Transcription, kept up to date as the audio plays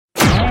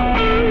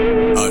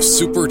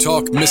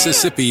SuperTalk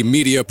Mississippi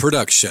media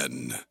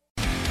production.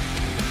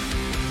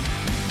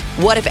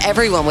 What if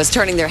everyone was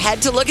turning their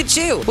head to look at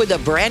you with a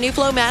brand new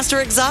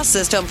Flowmaster exhaust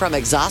system from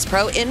Exhaust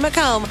Pro in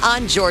Macomb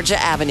on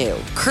Georgia Avenue?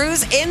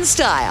 Cruise in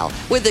style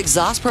with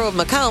Exhaust Pro of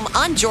Macomb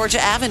on Georgia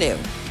Avenue.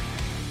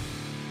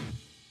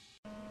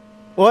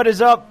 What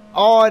is up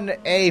on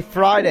a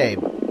Friday?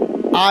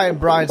 I am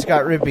Brian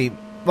Scott Rippey.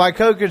 My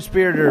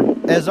co-conspirator,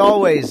 as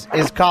always,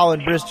 is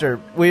Colin Brister.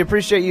 We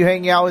appreciate you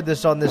hanging out with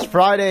us on this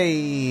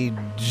Friday,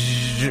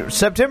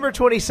 September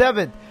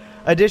 27th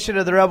edition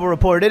of the Rebel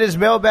Report. It is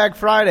Mailbag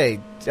Friday,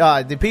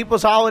 the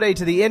people's holiday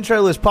to the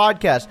Introless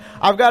podcast.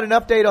 I've got an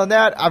update on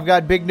that. I've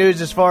got big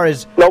news as far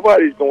as...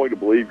 Nobody's going to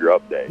believe your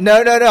update.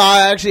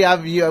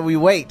 No. We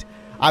wait.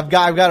 I've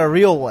got a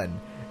real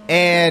one.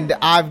 And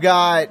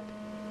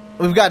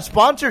we've got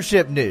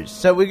sponsorship news.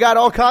 So we got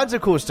all kinds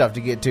of cool stuff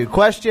to get to.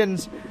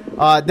 Questions.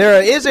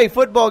 There is a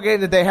football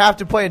game that they have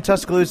to play in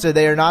Tuscaloosa.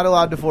 They are not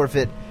allowed to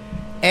forfeit.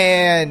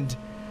 And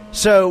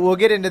so we'll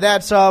get into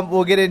that some.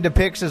 We'll get into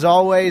picks as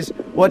always.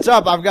 What's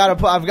up? I've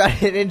got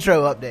an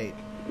intro update.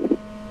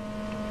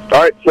 All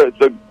right, so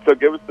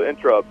give us the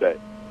intro update.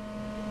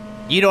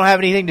 You don't have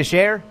anything to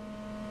share?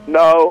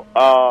 No,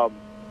 I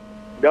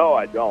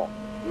don't.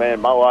 Man,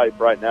 my life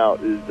right now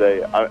is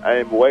I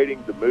am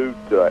waiting to move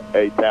to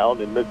a town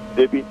in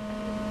Mississippi.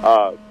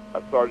 I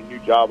start a new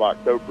job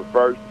October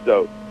 1st,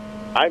 so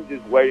I'm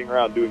just waiting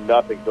around doing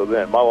nothing till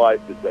then. My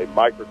life is a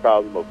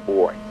microcosm of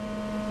boring.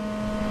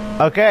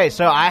 Okay,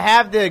 so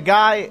I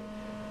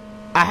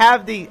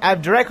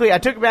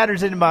took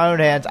matters into my own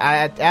hands.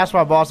 I asked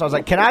my boss, I was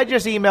like, can I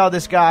just email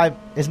this guy?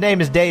 His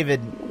name is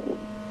David.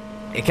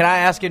 Can I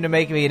ask him to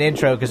make me an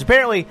intro? Because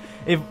apparently,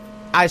 if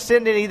I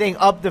send anything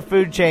up the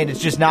food chain, it's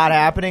just not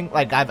happening.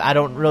 Like, I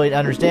don't really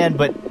understand,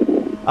 but,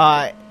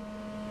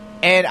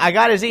 and I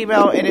got his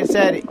email, and it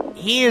said,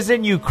 he is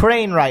in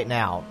Ukraine right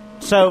now.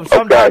 So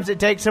sometimes it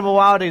takes him a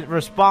while to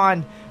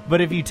respond,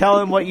 but if you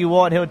tell him what you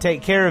want, he'll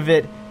take care of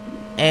it.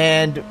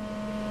 And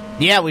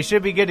yeah, we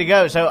should be good to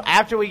go. So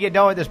after we get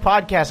done with this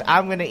podcast,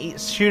 I'm going to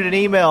shoot an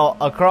email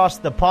across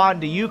the pond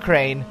to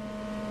Ukraine,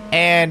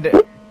 and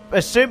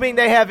assuming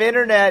they have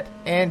internet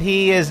and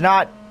he is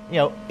not,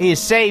 he is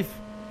safe,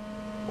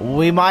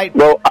 we might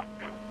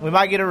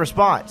get a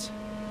response.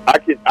 I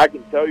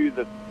can tell you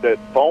that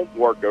phones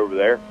work over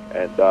there,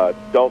 and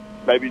don't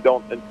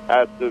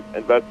have to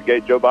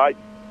investigate Joe Biden.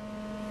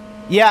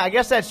 Yeah, I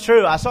guess that's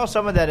true. I saw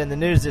some of that in the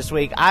news this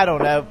week. I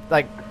don't know.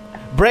 Like,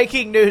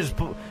 breaking news,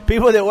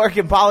 people that work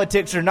in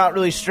politics are not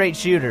really straight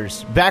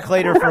shooters. Back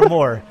later for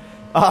more.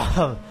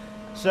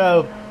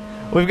 So,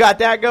 we've got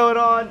that going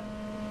on.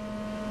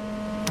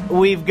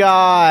 We've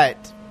got,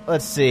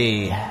 let's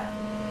see.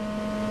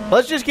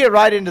 Let's just get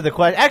right into the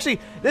question. Actually,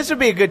 this would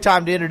be a good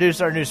time to introduce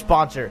our new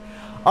sponsor.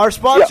 Our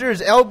sponsor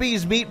is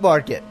LB's Meat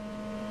Market.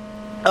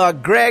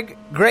 Greg,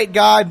 great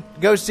guy.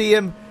 Go see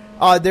him.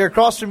 They're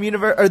across from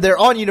they're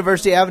on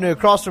University Avenue,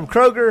 across from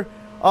Kroger.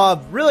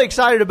 Really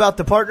excited about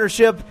the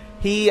partnership.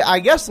 He, I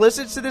guess,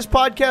 listens to this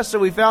podcast, so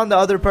we found the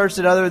other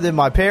person other than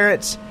my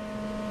parents.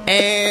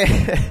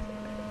 And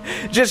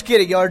just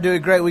kidding, y'all are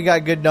doing great. We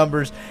got good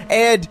numbers.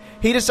 And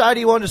he decided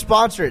he wanted to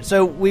sponsor it.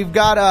 So we've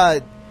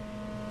got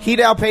he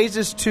now pays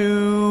us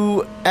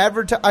to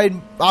advertise.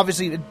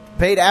 Obviously,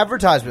 paid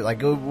advertisement.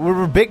 Like,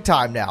 we're big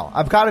time now.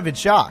 I'm kind of in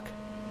shock.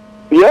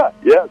 Yeah.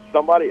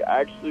 Somebody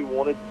actually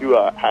wanted to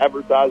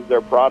advertise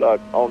their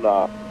product on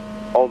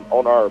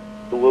our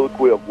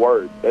soliloquy of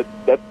words.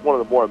 That's one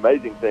of the more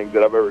amazing things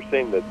that I've ever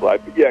seen in this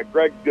life. But yeah,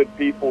 Greg's good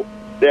people.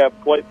 They have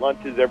plate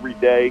lunches every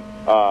day.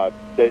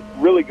 They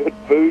really good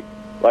food.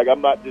 Like,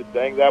 I'm not just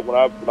saying that. When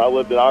I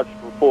lived in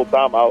Oxford full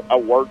time, I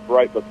worked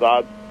right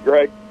beside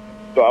Greg,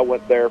 so I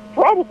went there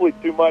probably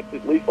too much,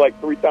 at least like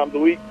 3 times a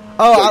week.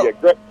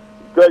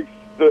 Greg's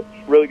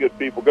really good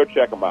people. Go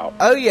check them out.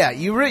 Oh, yeah.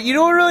 You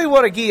don't really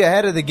want to get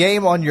ahead of the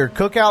game on your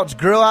cookouts,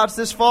 grill-outs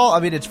this fall. I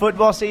mean, it's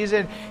football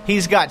season.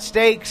 He's got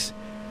steaks.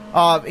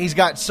 He's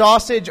got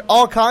sausage,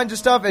 all kinds of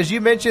stuff. As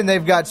you mentioned,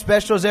 they've got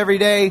specials every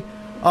day.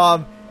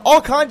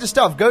 All kinds of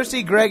stuff. Go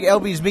see Greg,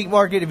 LB's Meat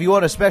Market. If you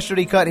want a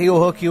specialty cut,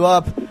 he'll hook you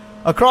up.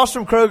 Across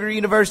from Kroger,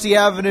 University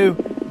Avenue,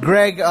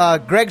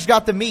 Greg's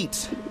got the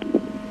meats.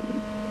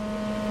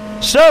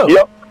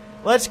 So,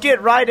 Let's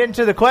get right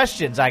into the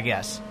questions, I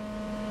guess.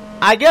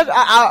 Again,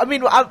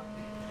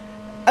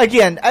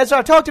 as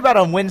I talked about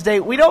on Wednesday,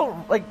 we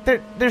don't,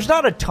 there's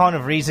not a ton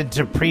of reason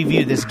to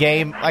preview this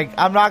game. Like,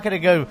 I'm not going to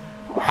go,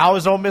 how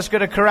is Ole Miss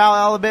going to corral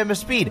Alabama's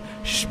speed?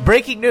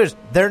 Breaking news,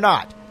 they're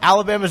not.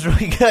 Alabama's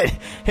really good,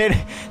 and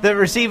the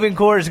receiving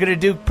corps is going to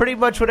do pretty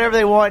much whatever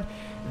they want.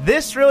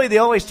 This really, the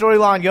only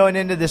storyline going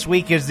into this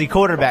week is the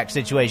quarterback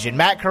situation.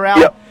 Matt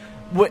Corral,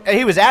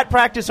 he was at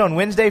practice on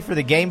Wednesday for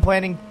the game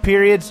planning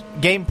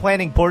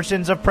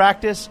portions of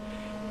practice,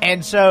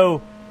 and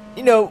so,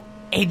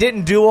 he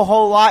didn't do a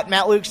whole lot.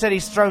 Matt Luke said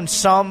he's thrown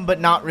some, but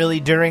not really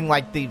during,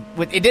 it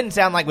didn't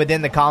sound like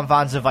within the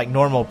confines of,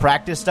 normal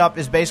practice stuff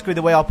is basically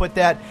the way I'll put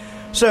that.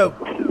 So,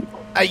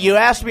 you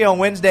asked me on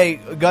Wednesday,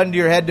 gun to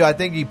your head, do I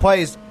think he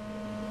plays?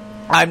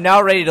 I'm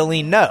now ready to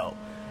lean no.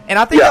 And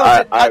I think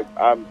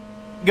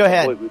Go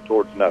ahead. Completely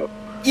towards no.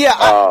 Yeah,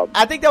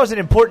 I think that was an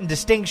important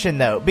distinction,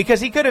 though,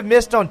 because he could have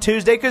missed on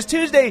Tuesday, because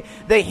Tuesday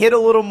they hit a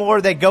little more,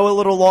 they go a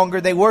little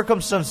longer, they work on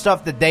some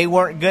stuff that they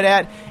weren't good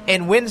at,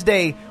 and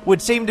Wednesday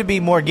would seem to be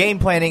more game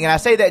planning, and I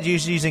say that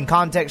just using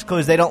context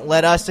clues. They don't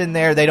let us in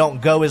there, they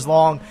don't go as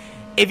long.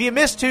 If you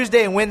missed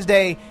Tuesday and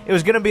Wednesday, it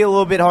was going to be a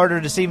little bit harder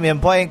to see him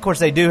play. Of course,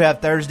 they do have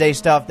Thursday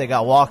stuff. They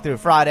got walkthrough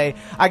Friday.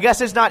 I guess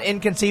it's not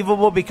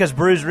inconceivable because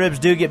bruised ribs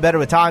do get better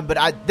with time.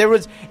 But it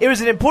was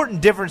an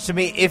important difference to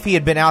me if he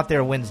had been out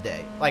there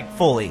Wednesday, like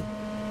fully.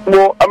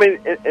 Well, I mean,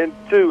 and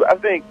two, I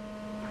think,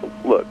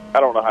 look,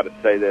 I don't know how to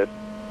say this.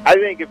 I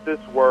think if this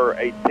were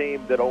a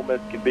team that Ole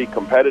Miss could be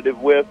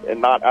competitive with and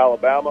not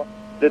Alabama,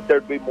 that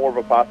there'd be more of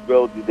a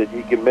possibility that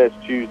he can miss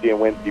Tuesday and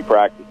Wednesday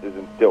practices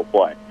and still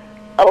play.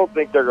 I don't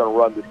think they're going to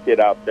run this kid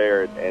out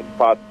there and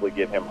possibly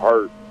get him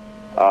hurt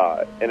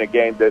in a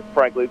game that,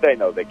 frankly, they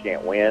know they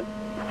can't win.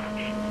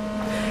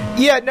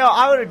 Yeah, no,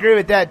 I would agree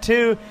with that,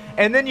 too.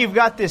 And then you've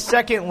got this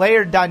second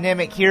layered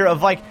dynamic here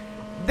of, like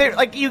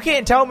you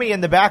can't tell me in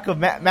the back of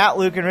Matt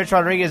Luke and Rich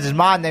Rodriguez's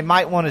mind they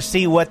might want to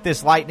see what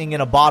this lightning in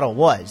a bottle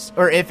was,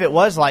 or if it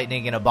was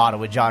lightning in a bottle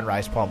with John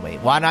Rice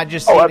Plumlee. Why not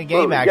just see the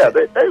game action?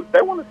 Yeah,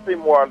 they want to see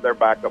more out of their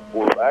backup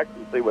quarterbacks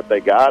and see what they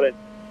got. And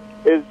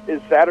is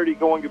Saturday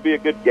going to be a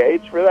good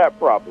gauge for that?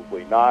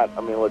 Probably not.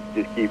 I mean, let's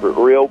just keep it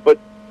real. But,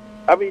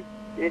 I mean,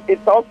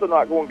 it's also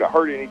not going to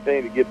hurt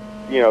anything to get,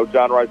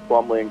 John Rice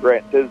Plumlee and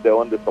Grant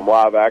Tisdale into some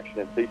live action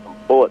and see some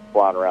bullets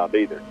flying around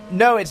either.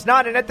 No, it's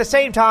not. And at the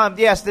same time,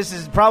 yes, this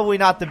is probably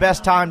not the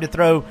best time to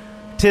throw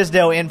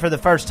Tisdale in for the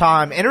first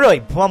time. And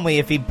really, Plumlee,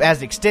 if he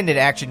has extended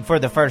action for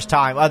the first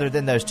time, other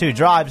than those two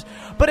drives.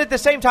 But at the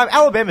same time,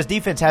 Alabama's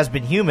defense has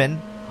been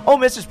human. Ole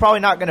Miss is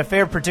probably not going to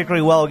fare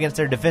particularly well against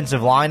their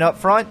defensive line up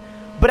front.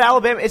 But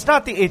Alabama, it's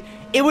not it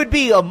would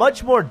be a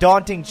much more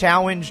daunting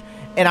challenge,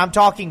 and I'm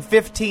talking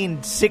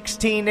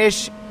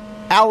 15-16-ish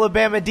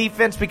Alabama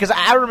defense, because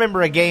I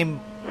remember a game,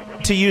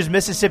 to use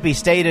Mississippi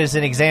State as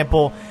an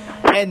example,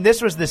 and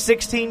this was the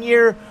 16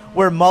 year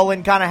where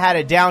Mullen kind of had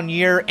a down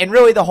year, and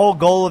really the whole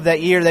goal of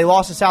that year, they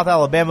lost to South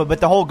Alabama, but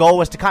the whole goal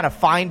was to kind of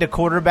find a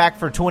quarterback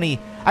for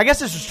I guess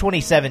this was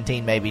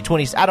 2017 maybe,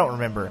 I don't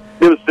remember.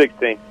 It was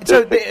 16.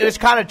 So it was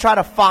kind of try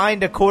to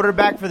find a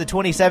quarterback for the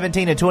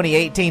 2017 and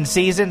 2018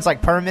 seasons,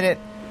 like permanent.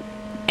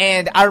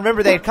 And I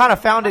remember they had kind of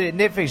found it at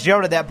Nick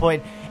Fitzgerald at that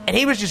point, and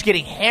he was just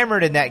getting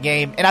hammered in that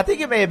game. And I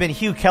think it may have been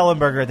Hugh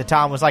Kellenberger at the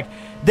time was like,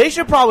 they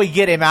should probably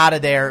get him out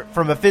of there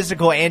from a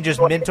physical and just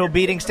mental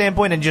beating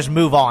standpoint and just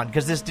move on,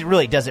 because this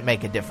really doesn't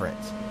make a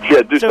difference.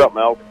 Yeah, do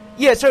something else.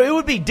 Yeah, so it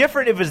would be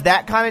different if it was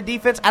that kind of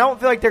defense. I don't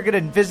feel like they're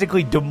going to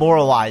physically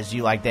demoralize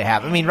you like they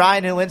have. I mean,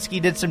 Ryan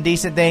Helinski did some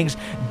decent things.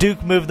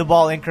 Duke moved the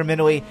ball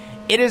incrementally.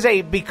 It is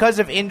because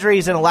of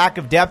injuries and a lack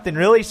of depth and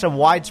really some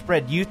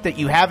widespread youth that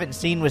you haven't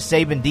seen with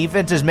Saban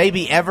defenses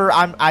maybe ever.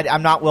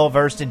 I'm not well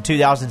versed in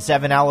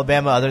 2007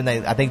 Alabama, other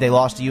than I think they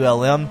lost to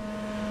ULM.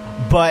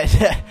 But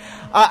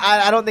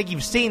I don't think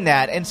you've seen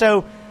that. And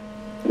so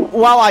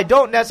while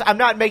I'm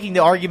not making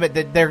the argument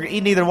that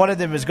neither one of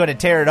them is going to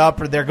tear it up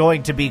or they're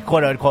going to be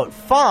quote unquote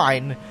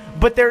fine,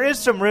 but there is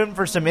some room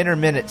for some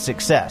intermittent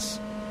success.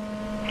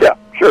 Yeah,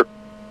 sure.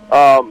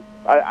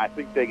 I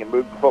think they can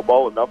move the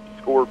football enough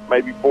to score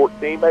maybe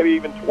 14, maybe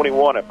even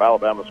 21 if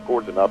Alabama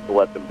scores enough to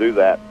let them do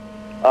that.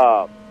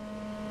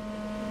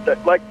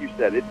 Like you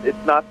said,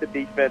 it's not the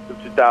defense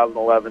of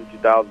 2011,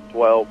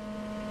 2012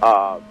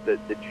 that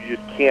you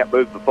just can't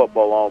move the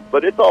football on,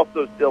 but it's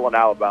also still an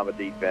Alabama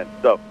defense.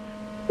 So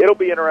it'll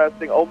be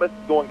interesting. Ole Miss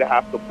is going to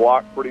have to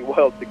block pretty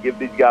well to give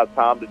these guys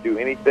time to do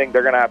anything.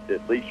 They're going to have to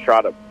at least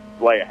try to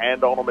lay a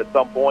hand on them at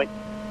some point.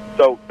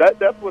 So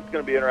that's what's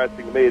going to be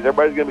interesting to me. Is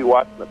everybody's going to be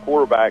watching the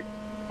quarterback.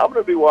 I'm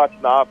going to be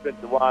watching the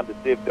offensive line to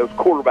see if those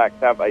quarterbacks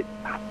have a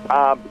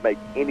time to make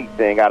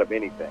anything out of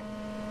anything.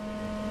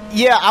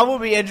 Yeah, I will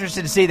be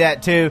interested to see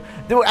that too.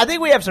 I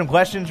think we have some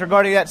questions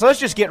regarding that, so let's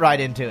just get right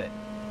into it.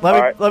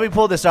 Let me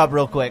pull this up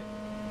real quick.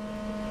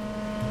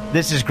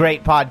 This is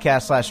great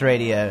podcast /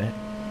 radio.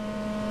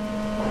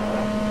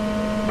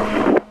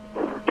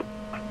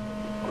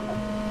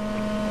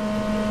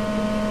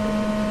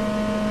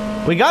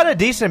 We got a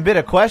decent bit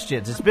of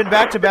questions. It's been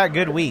back-to-back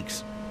good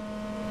weeks.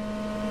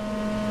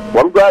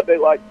 Well, I'm glad they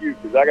like you,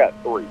 because I got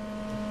 3.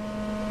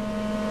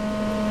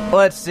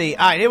 Let's see.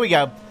 All right, here we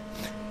go.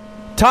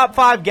 Top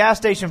 5 gas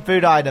station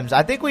food items.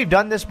 I think we've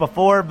done this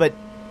before, but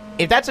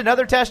if that's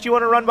another test you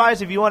want to run by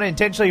us, if you want to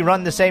intentionally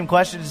run the same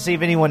questions to see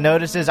if anyone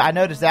notices, I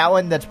noticed that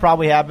one. That's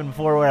probably happened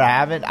before where I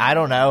haven't. I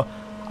don't know.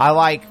 I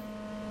like...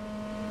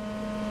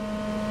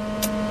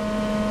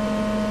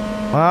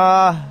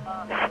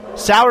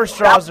 sour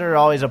straws are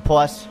always a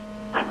plus.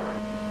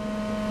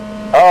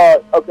 Okay,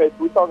 so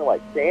we're talking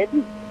like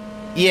candy?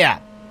 Yeah.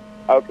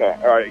 Okay,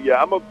 all right.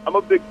 Yeah, I'm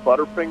a big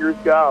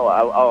Butterfingers guy.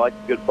 I like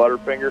a good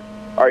Butterfinger.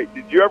 All right,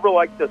 did you ever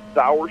like the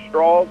sour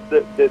straws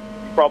that you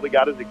probably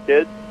got as a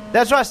kid?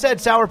 That's what I said,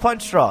 Sour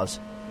Punch straws.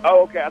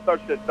 Oh, okay. I thought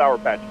you said Sour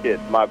Patch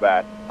Kids. My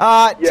bad.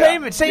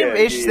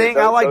 Same-ish thing.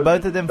 I like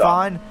both of them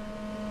fine.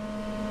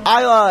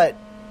 I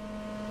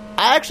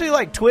I actually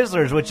like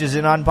Twizzlers, which is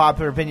an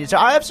unpopular opinion. So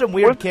I have some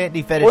weird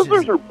candy fetishes.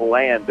 Twizzlers are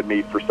bland to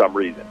me for some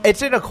reason.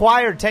 It's an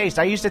acquired taste.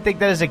 I used to think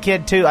that as a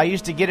kid, too. I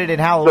used to get it in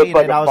Halloween, So it's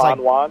like and a I was like,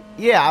 wine?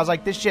 yeah, I was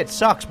like, this shit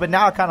sucks, but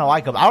now I kind of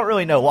like them. I don't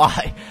really know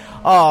why.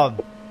 I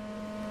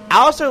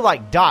also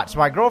like dots.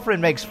 My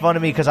girlfriend makes fun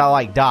of me because I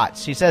like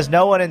dots. She says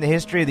no one in the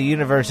history of the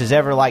universe has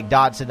ever liked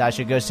dots, and I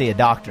should go see a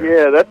doctor.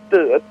 Yeah, that's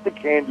the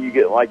candy you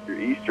get in, like, your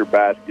Easter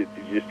basket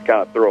that you just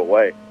kind of throw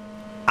away.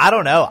 I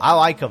don't know. I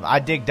like them. I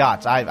dig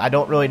dots. I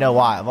don't really know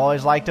why. I've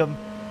always liked them.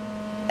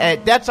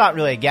 And that's not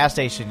really a gas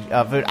station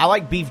food. I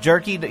like beef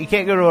jerky. You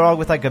can't go wrong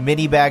with like a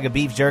mini bag of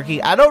beef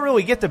jerky. I don't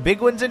really get the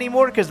big ones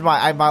anymore because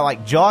my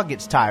like jaw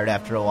gets tired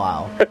after a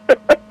while.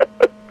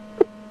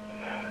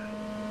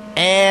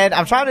 And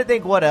I'm trying to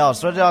think what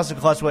else. What else in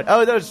Clutchwood?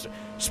 Oh, those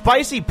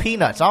spicy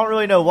peanuts. I don't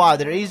really know why.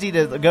 They're easy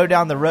to go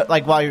down the road,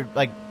 like while you're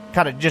like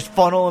kind of just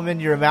funnel them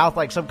into your mouth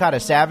like some kind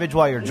of savage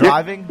while you're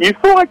driving. You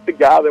feel like the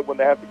guy that when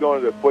they have to go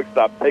into the quick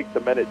stop takes a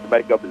minute to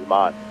make up his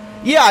mind.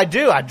 Yeah, I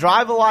do. I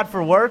drive a lot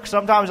for work.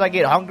 Sometimes I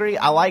get hungry.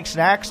 I like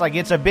snacks. Like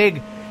that's a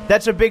big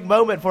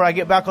moment before I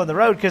get back on the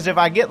road because if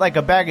I get like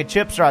a bag of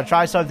chips or I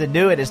try something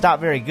new and it's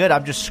not very good,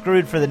 I'm just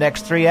screwed for the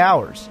next 3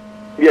 hours.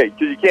 Yeah, because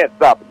you can't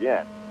stop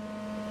again.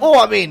 Well,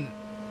 I mean,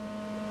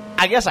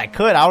 I guess I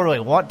could. I don't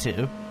really want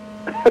to.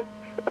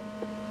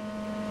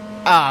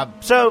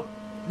 So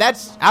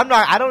that's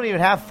I don't even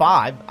have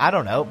 5. I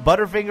don't know.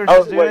 Butterfingers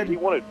is good. Wait, he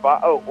wanted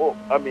 5. Oh, well,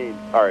 I mean,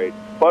 all right.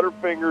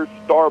 Butterfingers,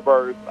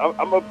 Starburst.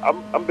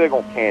 I'm big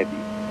on candy.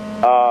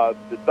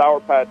 The Sour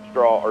Patch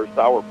straw or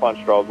Sour Punch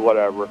straws,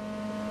 whatever.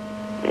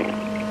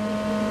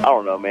 I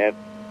don't know, man.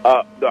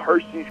 The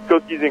Hershey's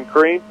cookies and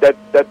cream.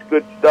 That's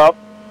good stuff.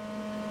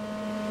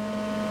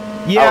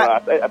 Yeah,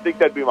 I think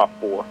that'd be my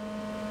 4.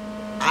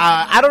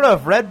 I don't know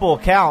if Red Bull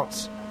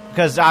counts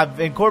because I've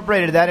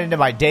incorporated that into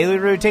my daily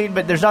routine,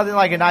 but there's nothing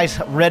like a nice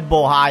Red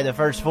Bull high the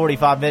first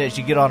 45 minutes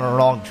you get on a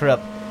long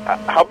trip.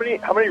 How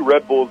many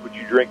Red Bulls would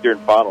you drink during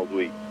finals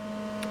week?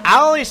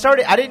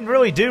 I didn't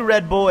really do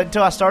Red Bull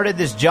until I started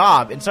this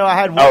job, and so I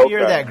had one year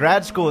of that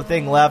grad school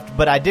thing left,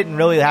 but I didn't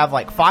really have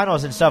like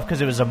finals and stuff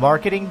because it was a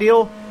marketing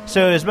deal,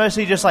 so it was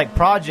mostly just like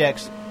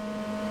projects.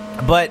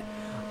 But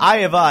I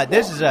have,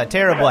 this is a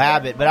terrible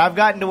habit, but I've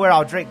gotten to where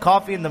I'll drink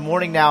coffee in the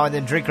morning now and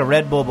then drink a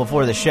Red Bull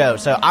before the show.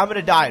 So I'm going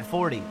to die at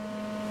 40.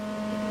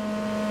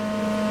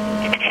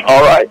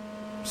 All right.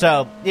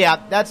 So, yeah,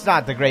 that's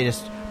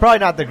probably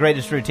not the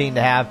greatest routine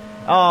to have.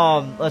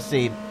 Let's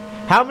see.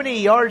 How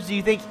many yards do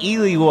you think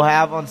Ely will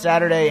have on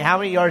Saturday? How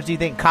many yards do you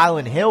think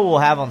Kylan Hill will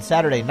have on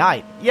Saturday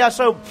night? Yeah,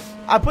 so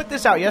I put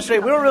this out yesterday.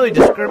 We don't really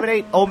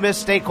discriminate Ole Miss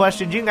State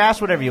questions. You can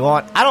ask whatever you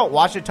want. I don't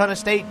watch a ton of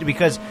State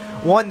because,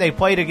 one, they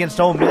played against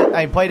Ole Miss.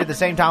 I played at the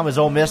same time as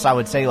Ole Miss, I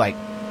would say, like,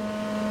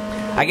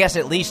 I guess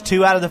at least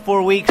 2 out of the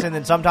 4 weeks, and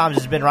then sometimes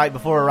it's been right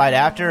before or right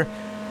after.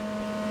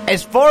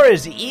 As far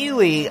as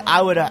Ely,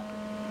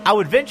 I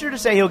would venture to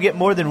say he'll get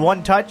more than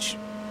 1 touch,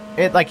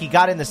 like he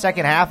got in the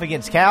second half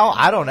against Cal.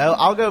 I don't know.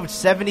 I'll go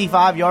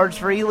 75 yards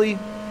for Ely. Yeah,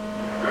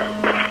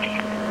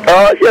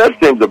 that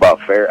seems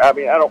about fair. I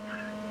mean,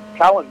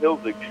 Kylan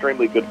Hill's an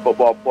extremely good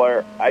football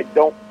player. I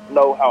don't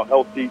know how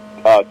healthy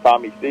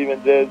Tommy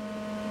Stevens is.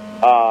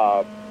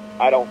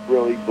 I don't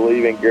really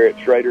believe in Garrett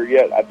Schrader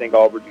yet. I think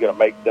Auburn's going to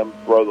make them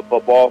throw the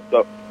football.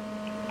 So,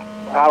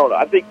 I don't know.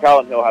 I think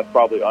Kylan Hill has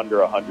probably under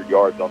 100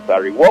 yards on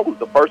Saturday. What was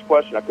the first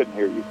question? I couldn't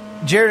hear you.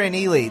 Jerry and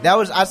Ely.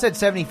 I said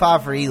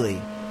 75 for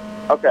Ely.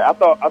 Okay, I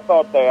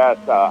thought they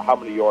asked how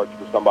many yards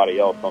for somebody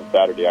else on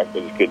Saturday. I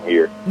just couldn't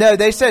hear. No,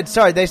 they said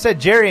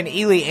Jerry and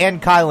Ely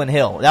and Kylan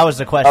Hill. That was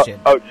the question.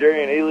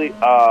 Jerry and Ely,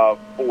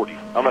 40.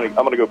 I'm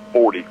gonna go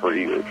 40 for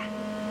Ely.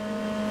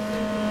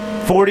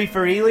 40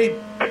 for Ely?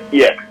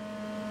 Yes.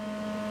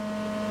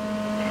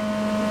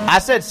 I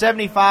said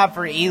 75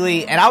 for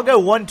Ely, and I'll go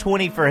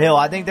 120 for Hill.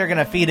 I think they're going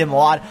to feed him a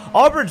lot.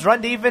 Auburn's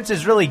run defense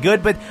is really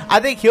good, but I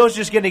think Hill's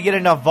just going to get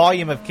enough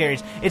volume of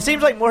carries. It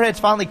seems like Moorhead's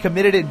finally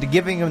committed to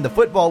giving him the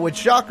football, which,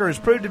 shocker, has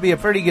proved to be a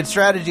pretty good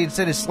strategy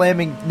instead of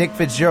slamming Nick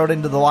Fitzgerald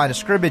into the line of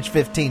scrimmage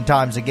 15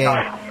 times a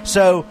game.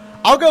 So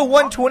I'll go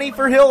 120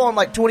 for Hill on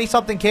like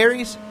 20-something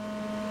carries.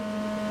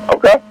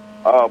 Okay.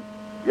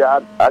 Yeah,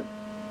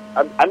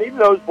 I need to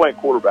know who's playing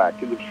quarterback,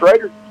 because if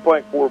Schrader's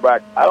playing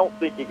quarterback, I don't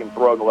think he can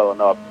throw well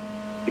enough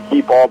to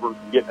keep Auburn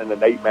from getting in an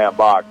 8-man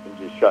box and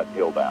just shutting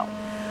Hill down.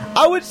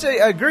 I would say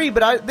agree,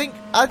 but I think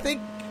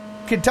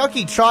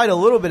Kentucky tried a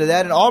little bit of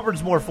that, and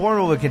Auburn's more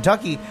formidable with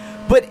Kentucky.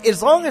 But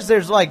as long as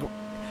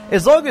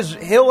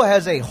Hill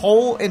has a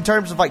hole in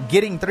terms of like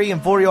getting 3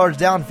 and 4 yards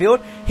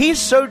downfield, he's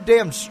so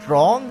damn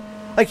strong.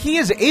 Like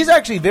he's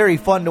actually very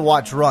fun to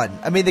watch run.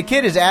 I mean, the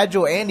kid is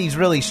agile and he's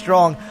really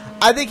strong.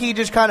 I think he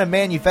just kind of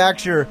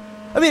manufacture.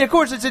 I mean, of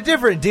course, it's a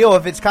different deal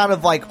if it's kind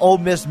of like Ole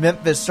Miss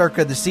Memphis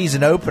circa the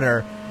season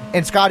opener,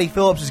 and Scotty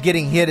Phillips is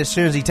getting hit as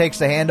soon as he takes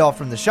the handoff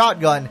from the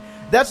shotgun.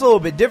 That's a little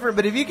bit different,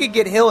 but if you could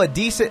get Hill a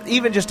decent,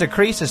 even just a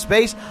crease of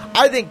space,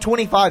 I think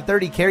 25,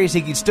 30 carries,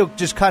 he could still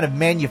just kind of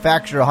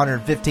manufacture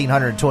 115,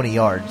 120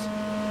 yards.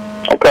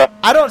 Okay.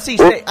 I don't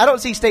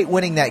see State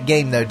winning that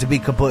game, though, to be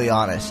completely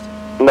honest.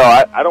 No,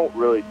 I don't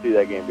really see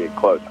that game being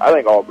close. I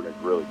think Auburn is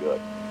really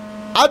good.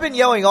 I've been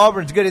yelling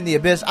Auburn's good in the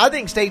Abyss. I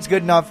think State's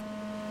good enough,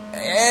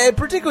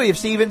 particularly if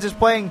Stevens is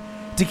playing,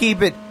 to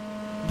keep it.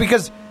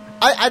 Because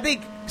I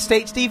think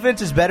State's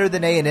defense is better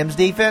than A&M's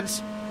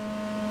defense.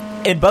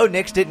 And Bo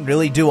Nix didn't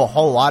really do a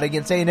whole lot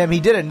against A&M. He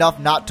did enough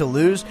not to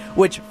lose,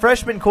 which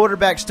freshman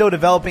quarterback still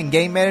developing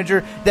game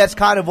manager, that's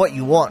kind of what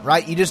you want,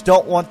 right? You just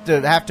don't want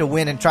to have to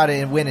win and try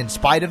to win in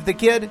spite of the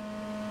kid.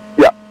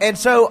 Yeah. And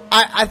so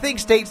I think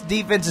State's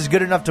defense is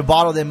good enough to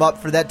bottle them up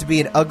for that to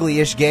be an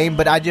ugly-ish game,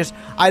 but I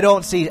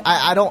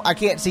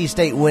can't see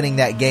State winning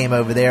that game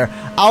over there.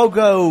 I'll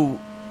go,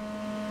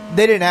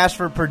 they didn't ask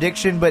for a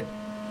prediction, but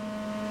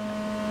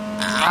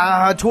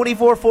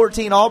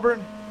 24-14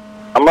 Auburn.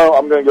 I'm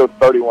going to go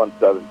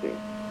 31-17.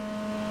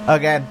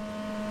 Okay.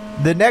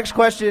 The next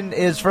question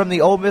is from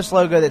the Ole Miss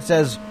logo that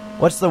says,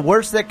 what's the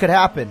worst that could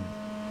happen?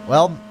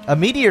 Well, a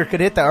meteor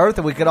could hit the Earth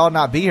and we could all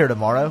not be here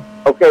tomorrow.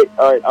 Okay,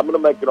 all right. I'm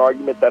going to make an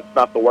argument that's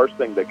not the worst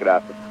thing that could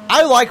happen.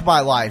 I like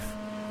my life.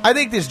 I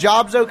think this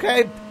job's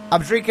okay.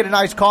 I'm drinking a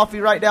nice coffee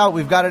right now.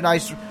 We've got a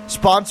nice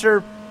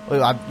sponsor,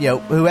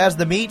 who has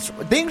the meats.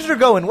 Things are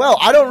going well.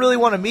 I don't really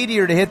want a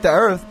meteor to hit the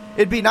Earth.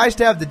 It'd be nice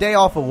to have the day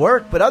off of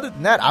work, but other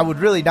than that, I would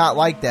really not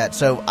like that.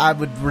 So I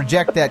would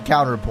reject that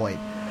counterpoint.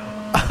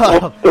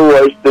 What's the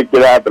worst that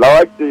could happen? I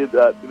like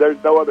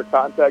there's no other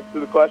context to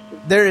the question.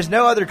 There is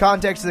no other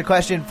context to the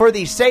question. For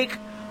the sake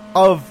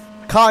of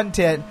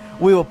content,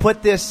 we will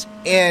put this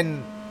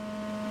in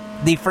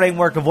the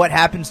framework of what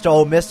happens to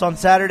Ole Miss on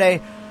Saturday.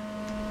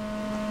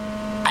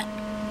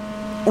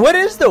 What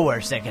is the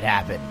worst that could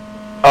happen?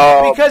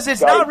 Because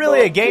it's not really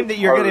a game that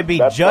you're going to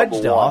be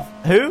judged off.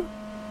 Who?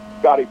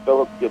 Scotty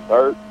Phillips gets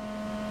hurt.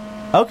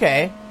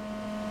 Okay.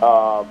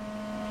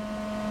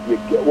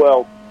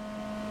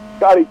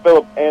 Scotty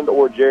Phillips and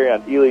or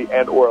Jerrion Ely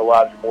and or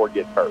Elijah Moore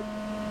gets hurt.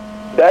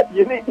 That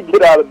you need to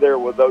get out of there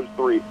with those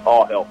three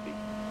all healthy.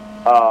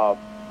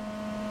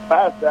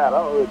 Past that,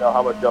 I don't really know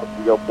how much else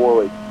can go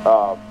poorly.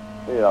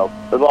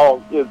 As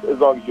long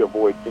as you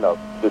avoid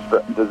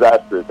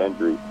disastrous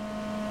injuries.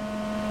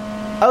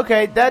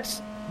 Okay,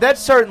 that's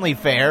certainly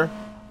fair.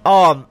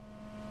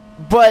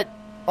 But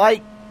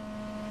like,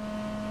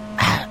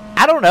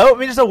 I don't know. I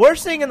mean, it's the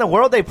worst thing in the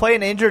world. They play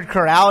an injured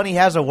Corral and he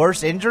has a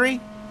worse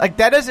injury. Like,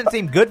 that doesn't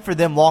seem good for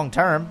them long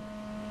term.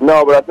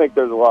 No, but I think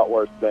there's a lot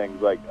worse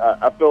things. Like,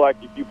 I feel like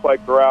if you play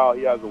Corral,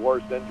 he has a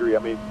worse injury. I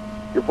mean,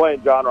 you're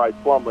playing John Rice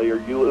Plumlee,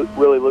 are you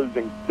really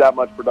losing that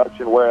much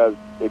production? Whereas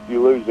if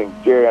you're losing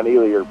Jerrion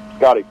Ely or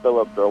Scotty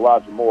Phillips or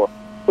Elijah Moore,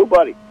 who,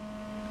 buddy?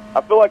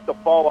 I feel like the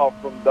fall off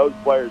from those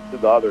players to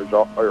the others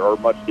are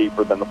much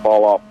deeper than the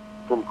fall off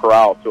from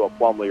Corral to a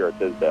Plumlee or a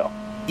Tisdale.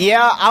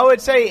 Yeah, I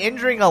would say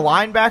injuring a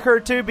linebacker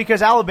or two,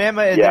 because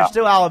Alabama, they're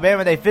still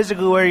Alabama. They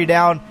physically wear you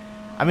down.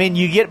 I mean,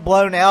 you get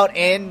blown out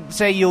and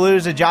say you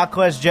lose a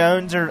Jaquez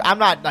Jones, or I'm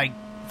not like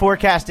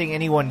forecasting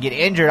anyone get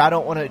injured. I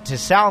don't want it to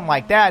sound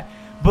like that,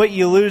 but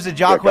you lose a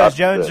Jaquez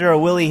Jones or a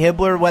Willie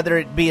Hibbler, whether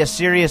it be a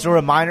serious or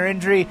a minor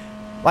injury.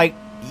 Like,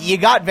 you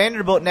got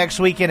Vanderbilt next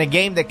week in a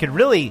game that could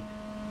really,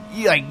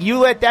 you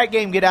let that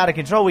game get out of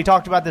control. We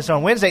talked about this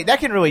on Wednesday.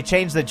 That can really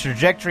change the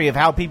trajectory of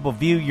how people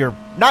view your,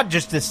 not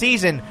just the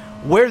season,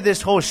 where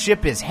this whole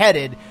ship is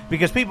headed,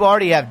 because people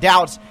already have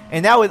doubts.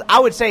 And that would, I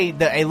would say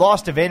that a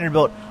loss to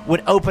Vanderbilt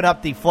would open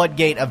up the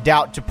floodgate of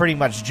doubt to pretty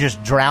much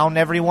just drown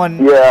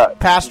everyone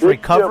past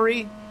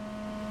recovery.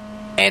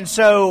 And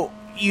so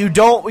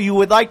you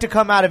would like to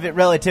come out of it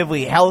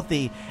relatively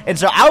healthy. And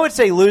so I would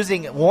say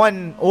losing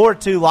one or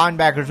two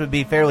linebackers would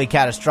be fairly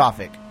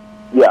catastrophic.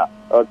 Yeah,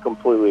 I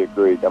completely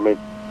agreed. I mean,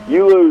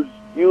 you lose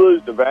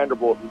to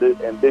Vanderbilt,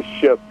 and this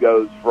ship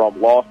goes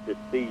from lost at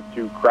sea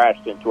to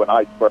crashed into an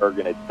iceberg,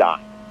 and it's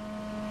dying.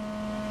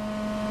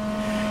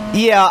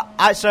 Yeah,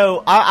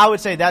 I would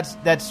say that's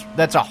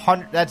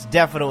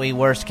definitely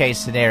worst case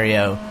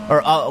scenario,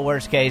 or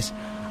worst case.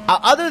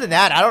 Other than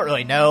that, I don't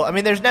really know. I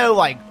mean, there's no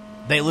like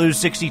they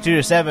lose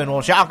 62-7.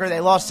 Well, shocker, they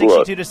lost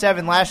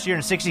 62-7 last year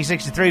and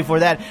 60-63 for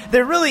that.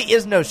 There really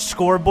is no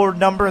scoreboard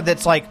number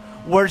that's like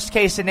worst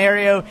case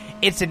scenario.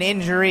 It's an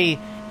injury.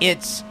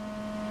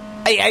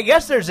 I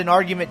guess there's an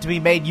argument to be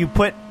made. You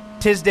put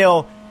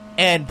Tisdale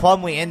and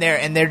Plumlee in there,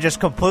 and they're just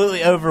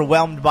completely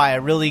overwhelmed by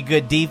a really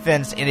good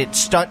defense, and it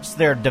stunts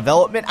their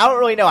development. I don't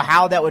really know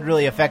how that would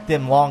really affect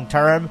them long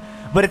term,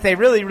 but if they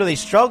really, really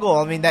struggle,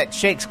 I mean, that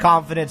shakes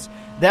confidence.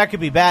 That could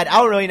be bad. I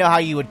don't really know how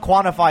you would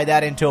quantify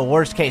that into a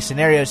worst-case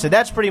scenario, so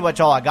that's pretty much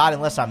all I got,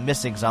 unless I'm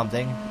missing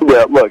something.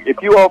 Yeah, look,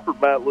 if you offered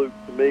Matt Luke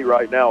to me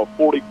right now a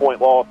 40-point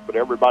loss, but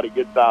everybody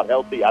gets out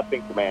healthy, I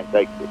think the man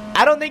takes it.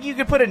 I don't think you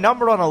could put a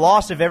number on a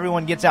loss if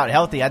everyone gets out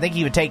healthy. I think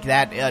he would take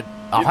that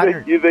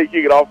 100. You think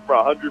you could offer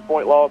a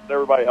 100-point loss and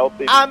everybody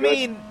healthy? I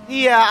mean,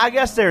 yeah, I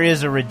guess there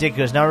is a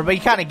ridiculous number, but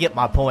you kind of get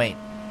my point.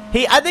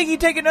 I think he'd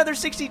take another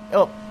 60.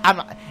 Oh, I'm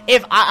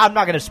not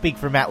going to speak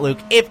for Matt Luke.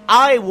 If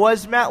I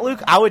was Matt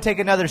Luke, I would take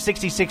another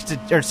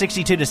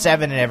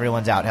 62-7, and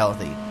everyone's out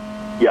healthy.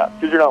 Yeah,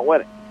 because you're not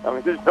winning. I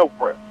mean, there's no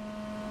prep.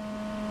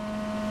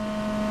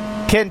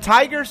 Can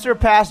Tiger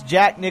surpass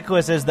Jack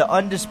Nicklaus as the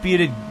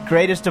undisputed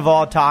greatest of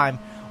all time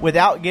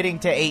without getting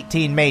to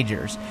 18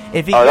 majors.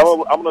 If he All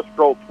right, I'm going to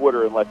scroll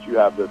Twitter and let you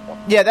have this one.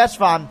 Yeah, that's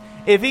fine.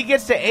 If he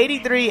gets to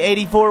 83,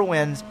 84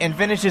 wins and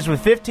finishes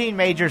with 15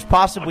 majors,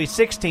 possibly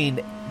 16,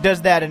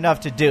 does that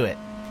enough to do it?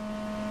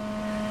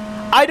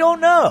 I don't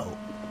know.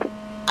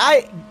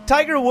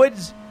 Tiger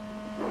Woods,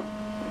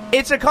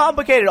 it's a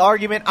complicated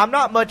argument. I'm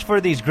not much for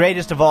these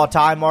greatest of all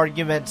time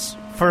arguments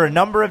for a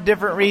number of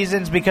different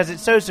reasons because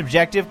it's so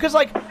subjective. Because,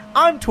 like,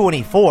 I'm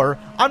 24.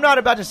 I'm not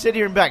about to sit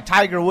here and be like,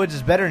 Tiger Woods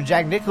is better than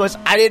Jack Nicklaus.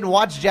 I didn't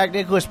watch Jack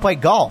Nicklaus play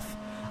golf.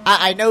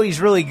 I know he's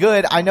really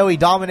good. I know he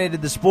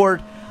dominated the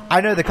sport.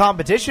 I know the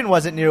competition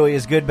wasn't nearly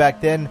as good back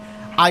then.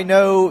 I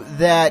know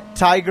that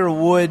Tiger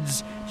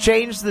Woods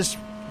changed this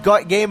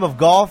game of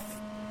golf.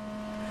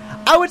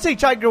 I would say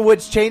Tiger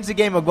Woods changed the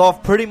game of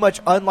golf pretty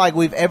much unlike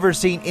we've ever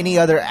seen any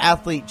other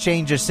athlete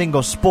change a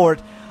single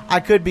sport.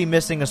 I could be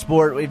missing a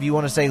sport if you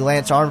want to say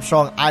Lance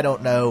Armstrong. I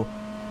don't know.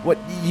 What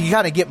you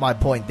kind of get my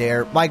point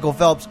there. Michael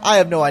Phelps, I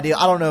have no idea.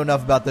 I don't know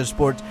enough about those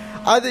sports.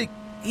 I think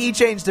he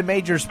changed a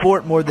major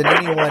sport more than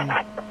anyone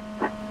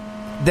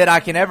that I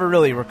can ever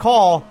really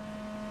recall.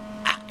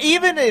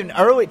 Even in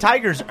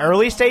Tiger's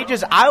early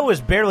stages, I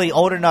was barely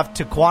old enough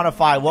to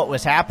quantify what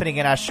was happening,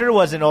 and I sure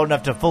wasn't old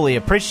enough to fully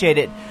appreciate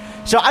it.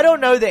 So I don't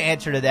know the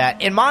answer to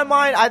that. In my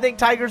mind, I think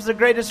Tiger's the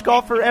greatest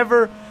golfer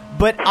ever,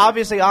 but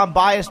obviously I'm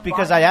biased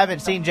because I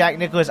haven't seen Jack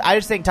Nicklaus. I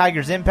just think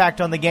Tiger's impact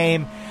on the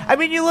game. I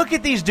mean, you look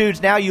at these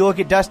dudes now, you look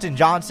at Dustin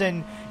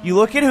Johnson, you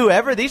look at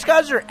whoever, these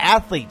guys are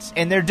athletes,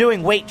 and they're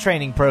doing weight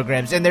training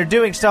programs, and they're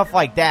doing stuff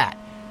like that.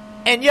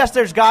 And yes,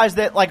 there's guys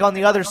that, like, on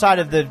the other side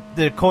of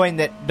the coin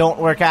that don't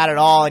work out at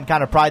all and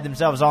kind of pride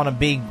themselves on them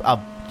being a,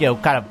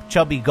 kind of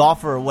chubby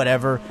golfer or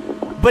whatever.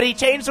 But he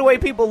changed the way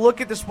people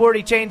look at the sport.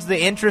 He changed the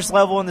interest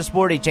level in the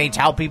sport. He changed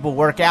how people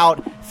work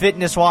out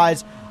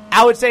fitness-wise.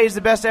 I would say he's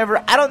the best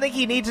ever. I don't think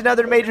he needs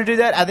another major to do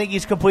that. I think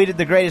he's completed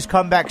the greatest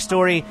comeback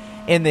story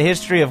in the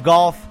history of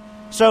golf.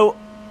 So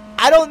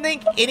I don't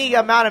think any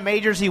amount of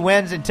majors he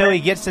wins until he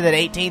gets to that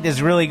 18th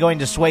is really going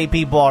to sway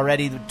people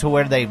already to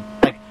where they –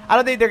 I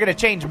don't think they're going to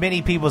change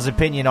many people's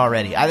opinion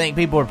already. I think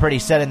people are pretty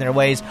set in their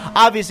ways.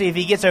 Obviously, if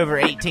he gets over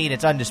 18,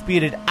 it's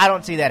undisputed. I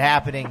don't see that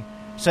happening.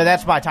 So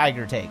that's my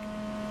Tiger take.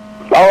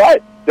 All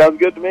right. Sounds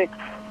good to me.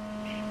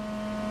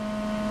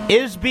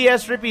 Is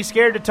BS Rippy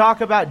scared to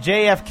talk about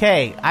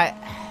JFK?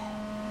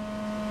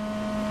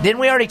 Didn't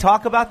we already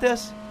talk about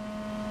this?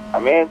 I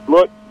mean,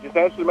 look, just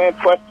answer the man's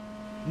question.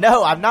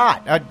 No, I'm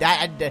not. How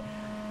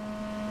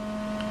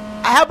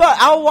about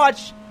I'll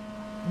watch...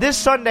 This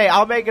Sunday,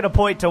 I'll make it a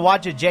point to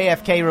watch a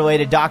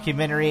JFK-related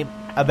documentary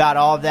about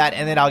all of that,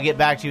 and then I'll get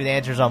back to you with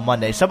answers on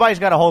Monday. Somebody's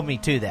got to hold me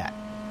to that.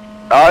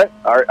 All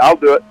right, I'll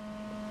do it.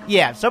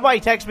 Yeah, somebody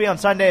text me on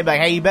Sunday and be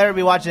like, hey, you better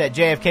be watching that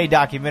JFK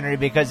documentary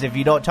because if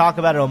you don't talk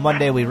about it on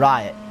Monday, we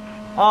riot.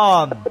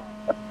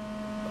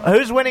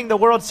 Who's winning the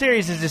World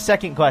Series is the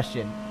second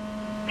question.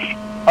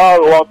 The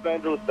Los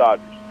Angeles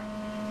Dodgers.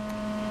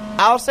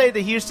 I'll say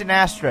the Houston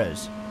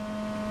Astros.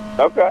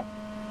 Okay.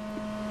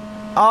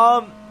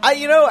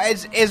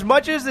 As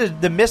much as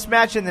the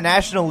mismatch in the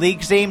National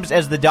League seems,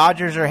 as the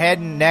Dodgers are head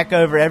and neck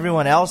over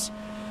everyone else,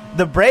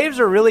 the Braves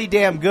are really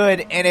damn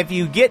good. And if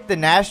you get the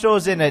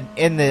Nationals in a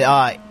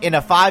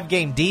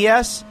 5-game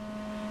DS,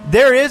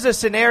 there is a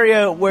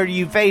scenario where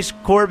you face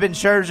Corbin,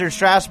 Scherzer,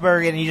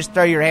 Strasburg, and you just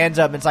throw your hands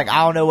up. And it's like,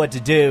 I don't know what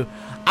to do.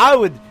 I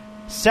would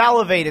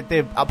salivate at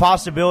the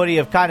possibility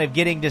of kind of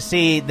getting to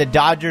see the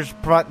Dodgers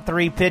front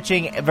three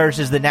pitching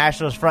versus the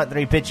Nationals front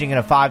three pitching in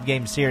a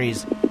 5-game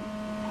series.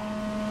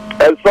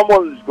 As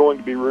someone who's going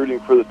to be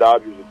rooting for the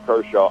Dodgers and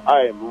Kershaw,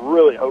 I am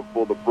really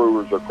hopeful the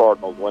Brewers or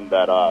Cardinals win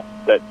that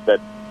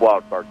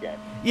wild card game.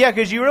 Yeah,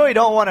 because you really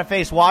don't want to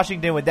face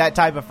Washington with that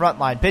type of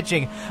frontline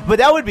pitching. But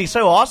that would be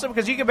so awesome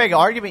because you can make an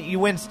argument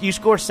you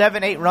score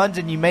 7-8 runs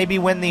and you maybe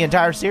win the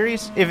entire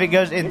series if it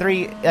goes in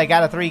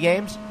out of 3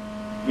 games.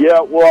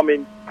 Yeah, well, I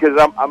mean, because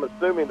I'm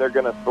assuming they're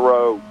going to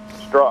throw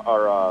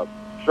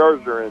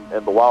Scherzer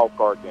in the wild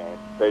card game.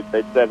 They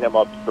set him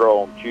up to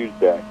throw on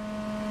Tuesday.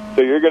 So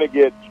you're going to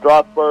get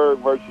Strasburg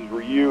versus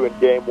Ryu in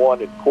Game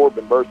 1 and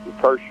Corbin versus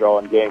Kershaw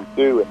in Game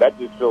 2, and that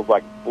just feels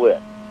like a split.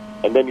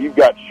 And then you've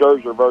got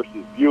Scherzer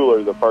versus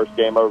Buehler the first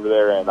game over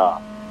there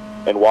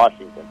in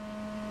Washington.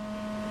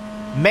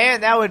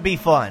 Man, that would be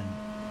fun.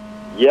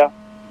 Yeah,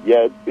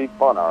 it'd be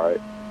fun, all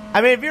right.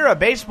 I mean, if you're a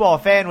baseball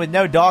fan with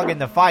no dog in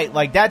the fight,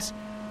 like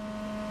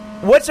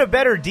what's a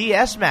better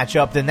DS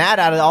matchup than that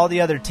out of all the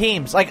other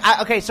teams? Like,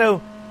 I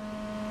tell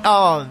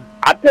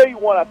you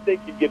what I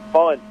think could get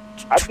fun.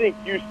 I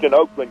think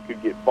Houston-Oakland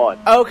could get fun.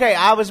 Okay,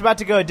 I was about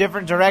to go a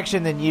different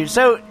direction than you.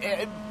 So,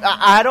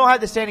 I don't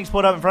have the standings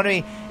pulled up in front of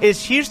me.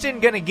 Is Houston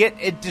going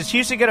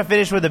to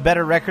finish with a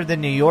better record than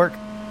New York?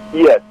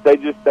 Yes,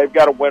 they've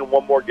got to win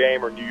one more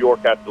game, or New York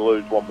has to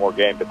lose one more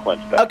game to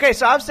clinch that. Okay,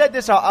 so I've said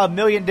this a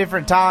million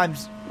different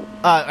times.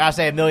 I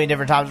say a million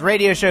different times.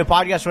 Radio show,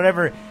 podcast,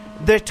 whatever.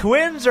 The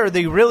Twins are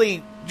the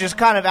really just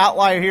kind of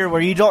outlier here where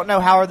you don't know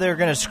how they're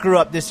going to screw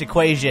up this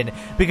equation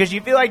because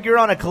you feel like you're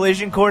on a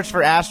collision course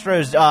for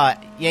Astros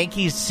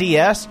Yankees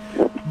CS.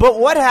 But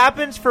what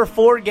happens for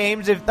 4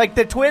 games if, like,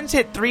 the Twins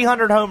hit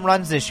 300 home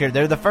runs this year?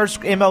 They're the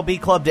first MLB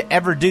club to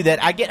ever do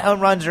that. I get home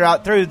runs are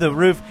out through the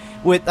roof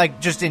with, like,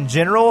 just in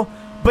general,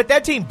 but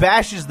that team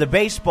bashes the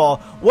baseball.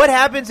 What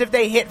happens if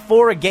they hit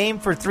 4 a game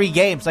for 3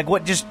 games? Like,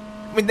 what just...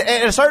 I mean,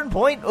 at a certain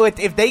point,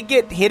 if they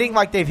get hitting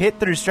like they've hit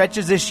through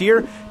stretches this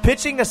year,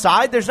 pitching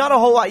aside, there's not a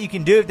whole lot you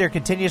can do if they're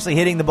continuously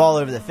hitting the ball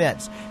over the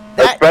fence.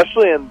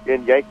 Especially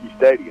in Yankee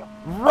Stadium.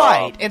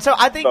 Right. And so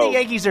I think the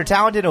Yankees are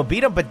talented and will beat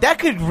them, but that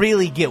could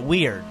really get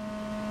weird.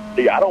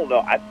 See, I don't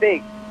know. I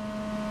think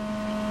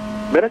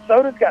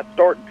Minnesota's got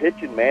starting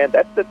pitching, man.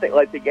 That's the thing.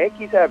 Like, the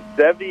Yankees have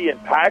Sevy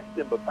and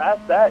Paxton, but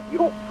past that, you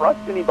don't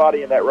trust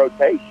anybody in that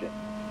rotation.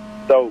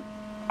 So,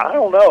 I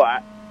don't know.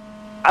 I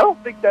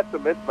don't think that's a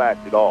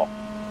mismatch at all.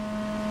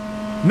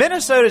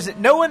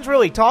 No one's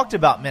really talked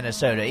about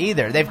Minnesota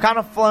either. They've kind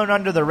of flown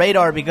under the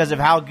radar because of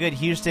how good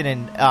Houston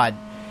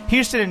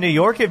and New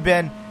York have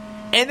been.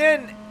 And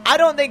then I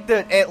don't think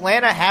that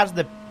Atlanta has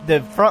the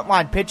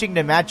frontline pitching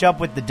to match up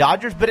with the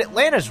Dodgers, but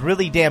Atlanta's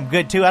really damn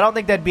good too. I don't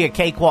think that'd be a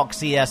cakewalk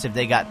CS if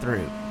they got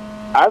through.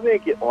 I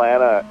think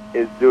Atlanta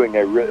is doing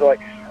a really,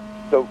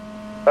 so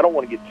I don't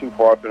want to get too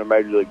far up into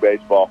Major League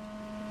Baseball.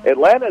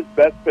 Atlanta's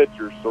best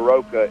pitcher,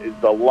 Soroka, is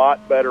a lot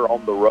better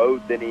on the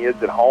road than he is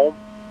at home.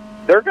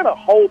 They're going to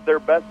hold their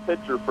best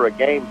pitcher for a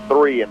game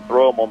 3 and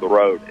throw him on the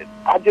road. And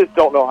I just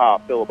don't know how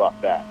I feel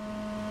about that.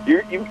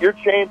 You're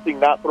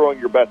chancing not throwing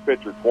your best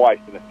pitcher twice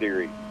in a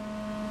series.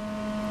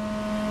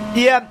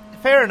 Yeah,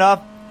 fair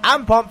enough.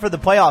 I'm pumped for the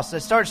playoffs. It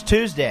starts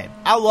Tuesday.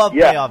 I love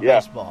playoff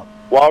baseball.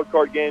 Wild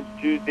card games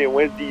Tuesday and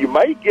Wednesday. You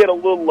may get a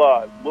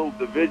little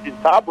division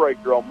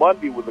tiebreaker on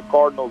Monday with the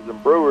Cardinals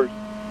and Brewers.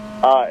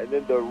 And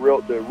then the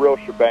real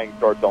shebang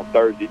starts on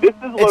Thursday. This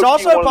is one of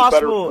the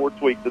better sports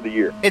weeks of the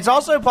year. It's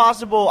also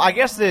possible, I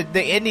guess,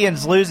 the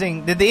Indians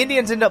losing. Did the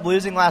Indians end up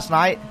losing last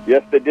night?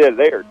 Yes, they did.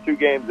 They are 2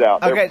 games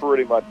out. They're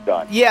pretty much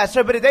done. Yeah,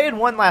 but if they had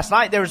won last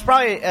night, there was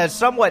probably a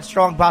somewhat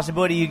strong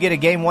possibility you get a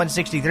game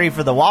 163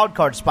 for the wild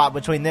card spot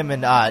between them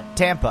and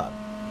Tampa.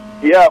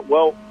 Yeah,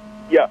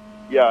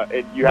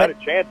 and you had a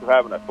chance of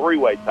having a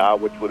 3-way tie,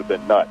 which would have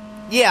been nuts.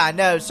 Yeah, I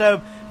know.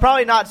 So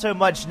probably not so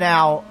much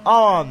now.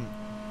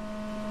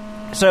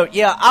 So,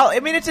 yeah, I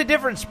mean, it's a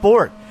different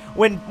sport.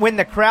 When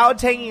the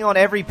crowd's hanging on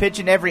every pitch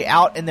and every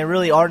out and there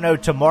really are no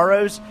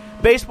tomorrows,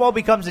 baseball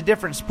becomes a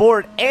different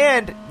sport,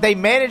 and they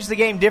manage the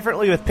game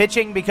differently with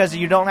pitching because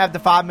you don't have the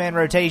 5-man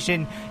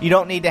rotation. You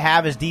don't need to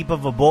have as deep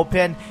of a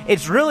bullpen.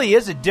 It really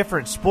is a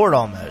different sport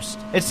almost.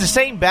 It's the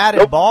same bat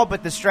and ball,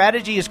 but the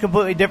strategy is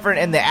completely different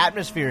and the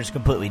atmosphere is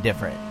completely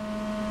different.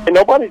 And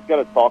nobody's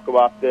going to talk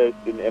about this,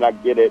 and I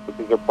get it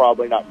because they're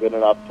probably not good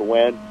enough to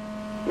win.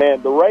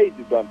 Man, the Rays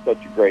have done such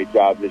a great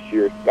job this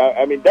year.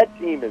 I mean, that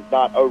team is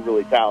not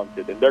overly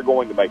talented, and they're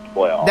going to make the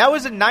playoffs. That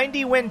was a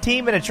 90-win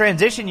team in a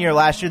transition year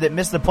last year that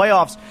missed the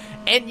playoffs.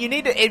 And you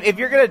need to, if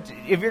you're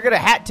gonna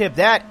hat tip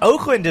that,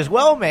 Oakland as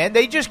well, man.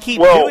 They just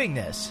keep doing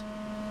this.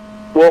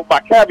 Well,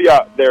 my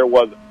caveat there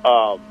was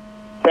Tampa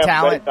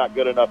Bay's not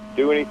good enough to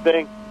do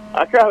anything.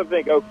 I kind of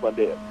think Oakland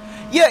is.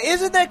 Yeah,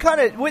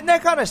 wouldn't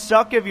that kind of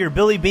suck if you're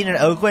Billy Beane in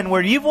Oakland,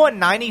 where you've won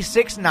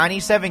 96,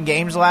 97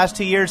 games the last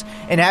 2 years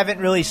and haven't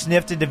really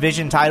sniffed a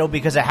division title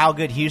because of how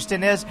good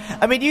Houston is?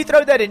 I mean, you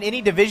throw that in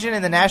any division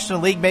in the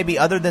National League, maybe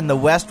other than the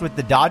West with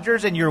the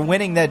Dodgers, and you're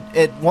winning that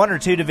at 1 or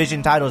 2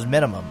 division titles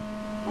minimum.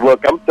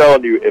 Look, I'm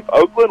telling you, if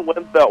Oakland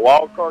wins that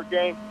wild card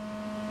game,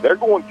 they're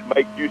going to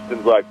make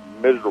Houston's life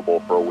miserable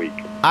for a week.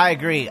 I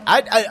agree.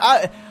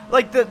 I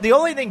like the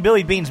only thing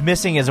Billy Beane's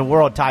missing is a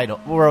world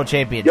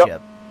championship.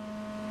 Yep.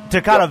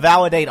 To kind of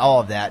validate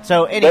all of that.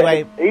 So,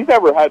 anyway. He's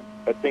never had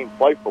a team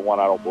play for one,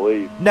 I don't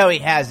believe. No, he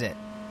hasn't.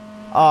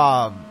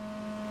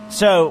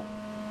 So,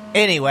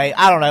 anyway,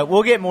 I don't know.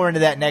 We'll get more into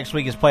that next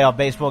week as playoff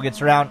baseball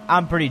gets around.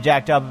 I'm pretty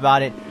jacked up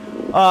about it.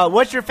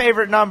 What's your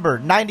favorite number?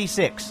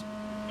 96.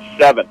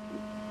 7.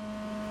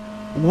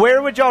 Where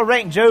would y'all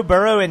rank Joe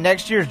Burrow in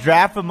next year's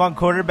draft among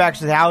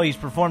quarterbacks with how he's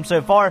performed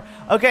so far?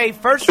 Okay,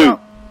 first 2. round.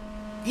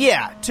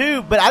 Yeah,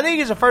 2, but I think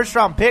he's a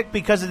first-round pick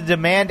because of the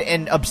demand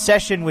and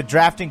obsession with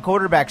drafting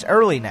quarterbacks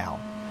early now.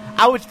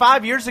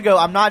 5 years ago,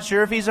 I'm not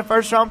sure if he's a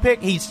first-round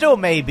pick. He still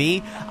may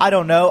be. I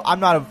don't know. I'm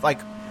not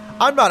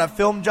a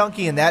film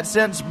junkie in that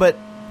sense, but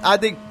I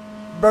think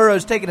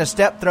Burrow's taken a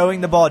step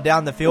throwing the ball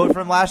down the field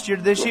from last year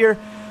to this year.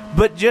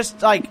 But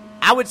just I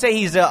would say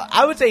he's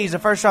a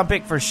first-round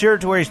pick for sure,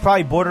 to where he's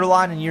probably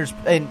borderline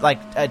in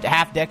a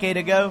half decade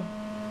ago.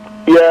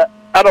 Yeah.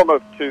 I don't know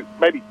if 2,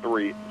 maybe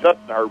 3.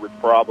 Justin Herbert's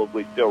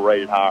probably still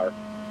rated higher.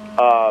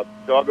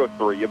 So I'll go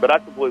 3. But I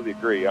completely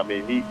agree. I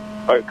mean,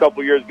 a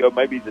couple years ago,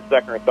 maybe he's a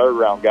 2nd or 3rd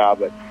round guy,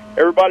 but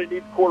everybody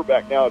needs a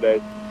quarterback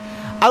nowadays.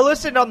 I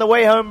listened on the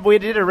way home. We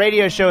did a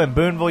radio show in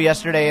Boonville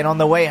yesterday, and on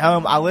the way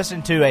home, I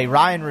listened to a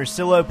Ryan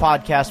Russillo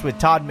podcast with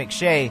Todd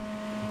McShay,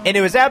 and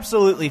it was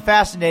absolutely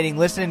fascinating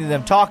listening to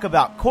them talk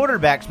about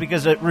quarterbacks,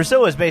 because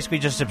Russillo is basically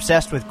just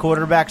obsessed with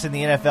quarterbacks in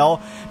the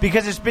NFL,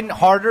 because it's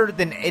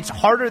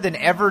harder than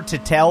ever to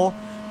tell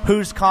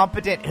who's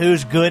competent,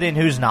 who's good, and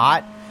who's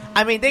not.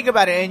 I mean, think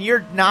about it. In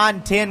year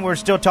 9, 10, we're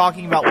still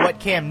talking about what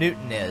Cam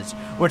Newton is.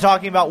 We're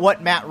talking about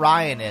what Matt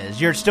Ryan is.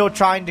 You're still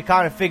trying to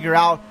kind of figure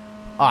out,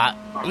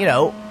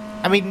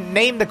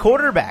 name the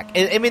quarterback.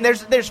 I mean,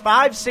 there's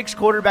 5, 6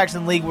 quarterbacks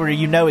in the league where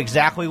you know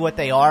exactly what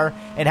they are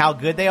and how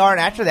good they are. And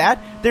after that,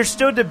 there's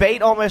still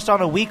debate almost on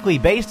a weekly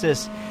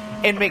basis.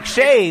 And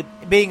McShay,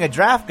 being a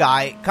draft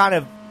guy, kind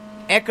of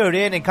echoed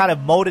in and kind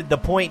of molded the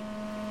point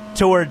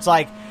towards,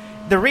 like,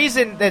 the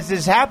reason this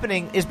is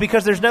happening is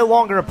because there's no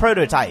longer a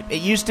prototype.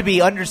 It used to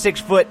be under 6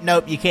 foot,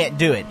 nope, you can't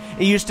do it.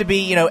 It used to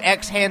be,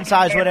 X hand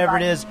size, whatever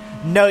it is,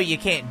 no, you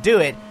can't do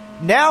it.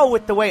 Now,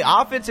 with the way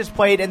offense is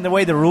played and the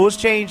way the rules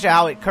change,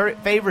 how it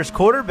favors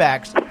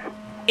quarterbacks,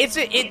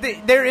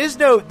 there is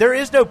no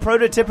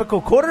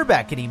prototypical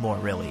quarterback anymore,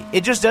 really.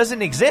 It just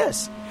doesn't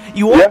exist.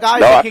 You want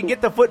guys that can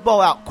get the football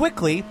out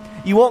quickly.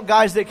 You want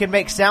guys that can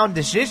make sound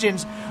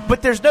decisions,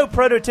 but there's no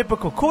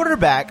prototypical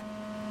quarterback.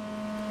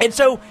 And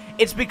so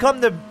it's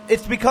become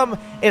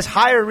as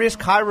higher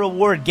risk, high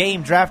reward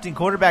game drafting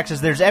quarterbacks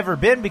as there's ever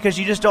been because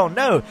you just don't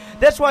know.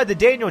 That's why the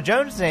Daniel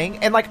Jones thing,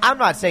 and I'm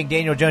not saying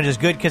Daniel Jones is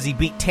good because he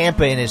beat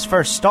Tampa in his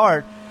first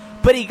start,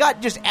 but he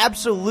got just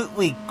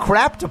absolutely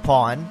crapped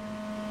upon.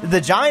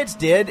 The Giants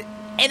did,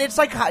 and it's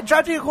like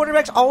drafting a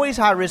quarterback's always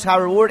high risk, high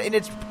reward, and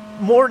it's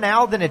more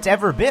now than it's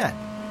ever been.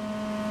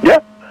 Yeah,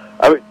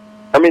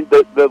 I mean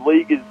the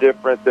league is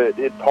different.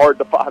 It's hard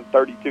to find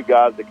 32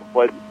 guys that can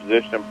play the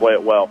position and play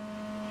it well.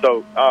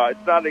 So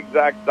it's not an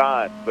exact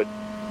science, but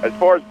as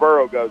far as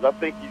Burrow goes, I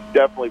think he's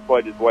definitely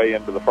played his way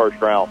into the first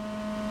round.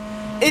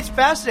 It's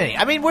fascinating.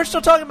 I mean, we're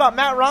still talking about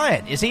Matt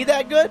Ryan. Is he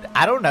that good?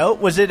 I don't know.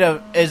 Was it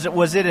an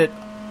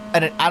I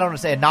don't want to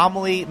say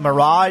anomaly,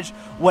 mirage,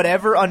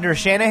 whatever under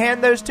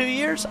Shanahan those 2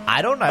 years?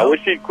 I don't know. I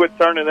wish he'd quit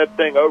turning that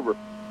thing over.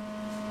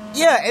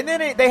 Yeah, and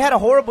then they had a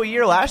horrible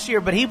year last year,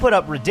 but he put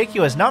up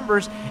ridiculous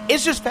numbers.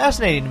 It's just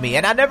fascinating to me,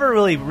 and I never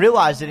really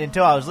realized it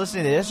until I was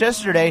listening to this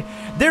yesterday.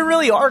 There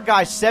really are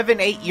guys 7,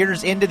 8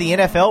 years into the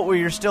NFL where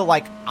you're still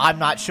like, I'm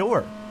not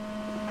sure.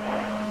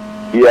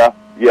 Yeah,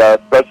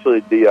 especially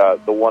the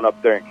one up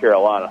there in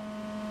Carolina.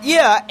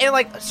 Yeah, and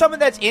like some of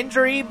that's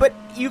injury, but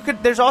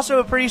there's also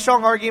a pretty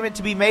strong argument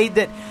to be made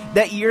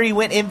that year he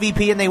went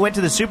MVP and they went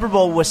to the Super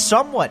Bowl was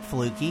somewhat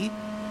fluky.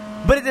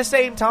 But at the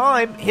same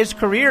time, his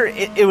career,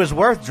 it was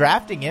worth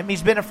drafting him.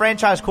 He's been a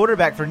franchise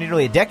quarterback for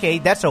nearly a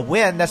decade. That's a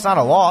win. That's not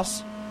a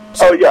loss.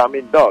 So,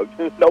 no,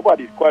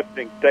 nobody's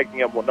questioning taking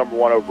him number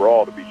 1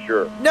 overall, to be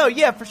sure. No,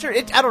 yeah, for sure.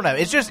 I don't know.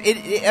 It's just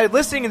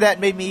listening to that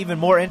made me even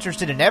more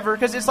interested than ever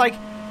because it's like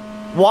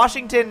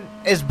Washington,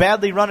 as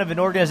badly run of an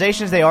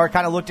organization as they are,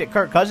 kind of looked at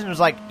Kirk Cousins and was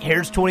like,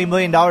 here's $20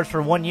 million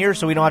for 1 year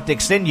so we don't have to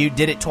extend you.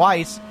 Did it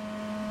twice.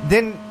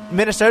 Then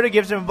Minnesota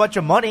gives him a bunch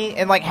of money,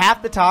 and like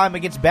half the time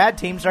against bad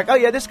teams, they're like, oh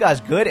yeah, this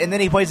guy's good. And then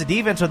he plays a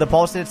defense with a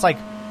pulse, and it's like,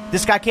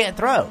 this guy can't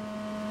throw.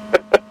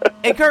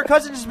 And Kirk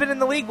Cousins has been in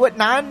the league,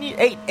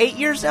 8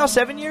 years now,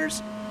 7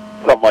 years?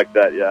 Something like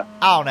that, yeah.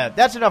 I don't know.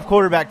 That's enough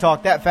quarterback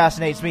talk. That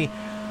fascinates me.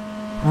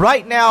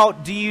 Right now,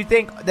 do you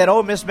think that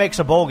Ole Miss makes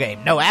a bowl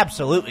game? No,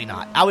 absolutely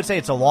not. I would say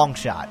it's a long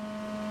shot.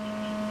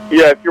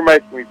 Yeah, if you're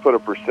making me put a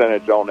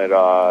percentage on it,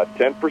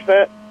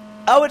 10%?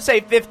 I would say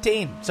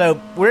 15.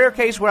 So we're a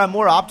case where I'm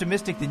more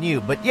optimistic than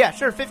you. But yeah,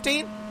 sure,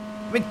 15.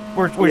 I mean,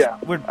 we're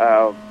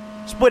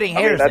splitting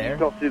hairs there. I just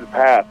don't see the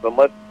path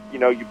unless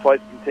you play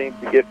some teams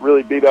that get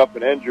really beat up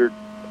and injured.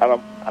 I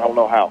don't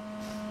know how.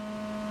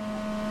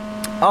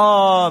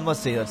 Let's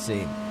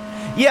see.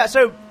 Yeah,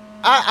 so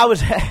I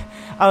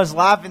was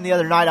laughing the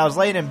other night. I was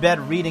laying in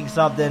bed reading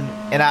something,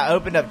 and I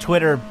opened up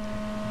Twitter,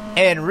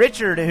 and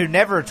Richard, who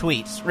never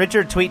tweets,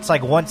 Richard tweets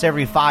like once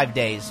every 5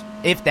 days,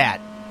 if that.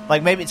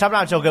 Like maybe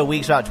sometimes he'll go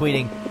weeks without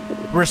tweeting,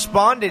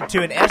 responded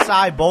to an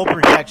SI bowl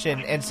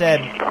projection and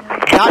said,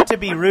 not to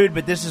be rude,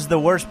 but this is the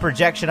worst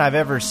projection I've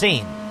ever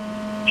seen.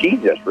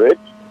 Jesus, Rich.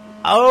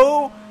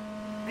 Oh,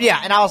 yeah.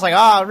 And I was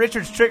like,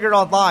 Richard's triggered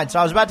online. So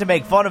I was about to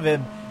make fun of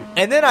him.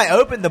 And then I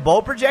opened the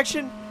bowl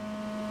projection,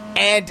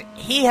 and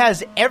he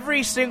has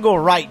every single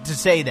right to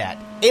say that.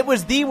 It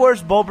was the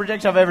worst bowl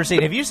projection I've ever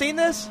seen. Have you seen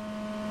this?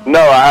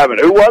 No, I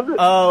haven't. Who was it?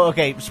 Oh,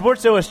 okay.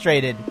 Sports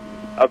Illustrated.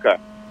 Okay.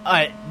 All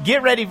right,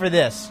 get ready for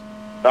this.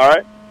 All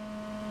right.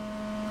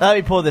 Let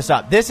me pull this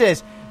up. This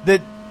is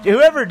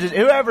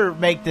whoever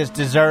make this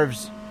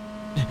deserves.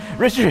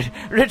 Richard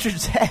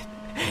said.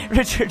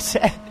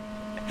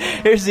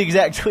 Here's the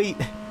exact tweet.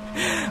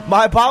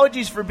 My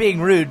apologies for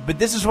being rude, but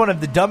this is one of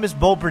the dumbest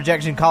bowl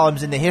projection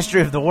columns in the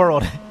history of the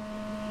world.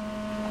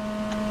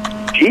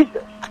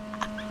 Jesus.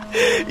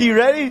 You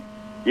ready?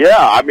 Yeah,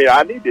 I mean,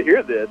 I need to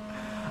hear this.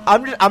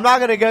 I'm not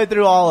going to go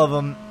through all of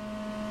them.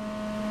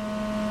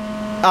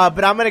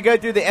 But I'm going to go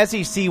through the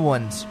SEC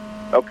ones.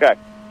 Okay.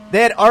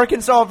 They had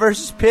Arkansas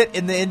versus Pitt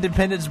in the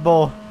Independence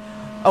Bowl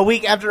a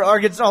week after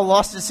Arkansas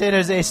lost to San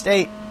Jose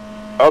State.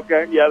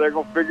 Okay, yeah, they're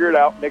going to figure it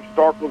out. Nick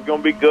Starkel's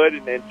going to be good,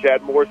 and then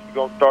Chad Morris is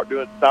going to stop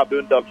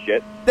doing dumb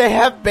shit. They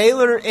have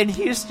Baylor and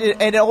Houston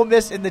and Ole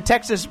Miss in the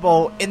Texas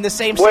Bowl in the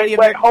same stadium.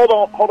 Wait, hold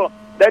on.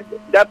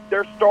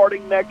 They're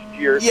starting next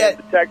year in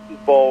the Texas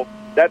Bowl.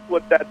 That's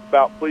what that's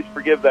about. Please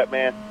forgive that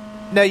man.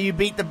 No, you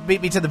beat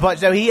me to the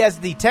punch. No, he has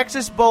the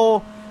Texas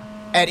Bowl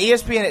at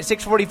ESPN at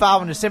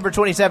 6:45 on December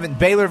 27th.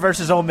 Baylor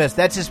versus Ole Miss.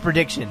 That's his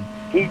prediction.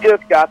 He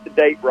just got the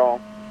date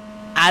wrong.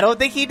 I don't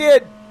think he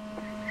did.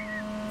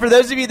 For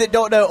those of you that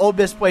don't know, Ole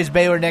Miss plays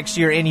Baylor next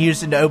year in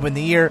Houston to open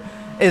the year.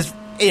 As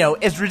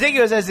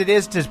ridiculous as it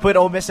is to put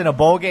Ole Miss in a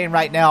bowl game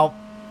right now,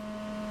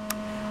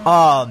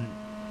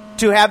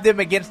 to have them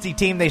against the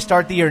team they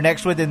start the year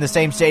next with in the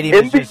same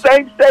stadium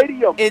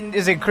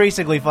is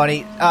increasingly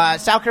funny.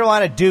 South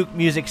Carolina, Duke,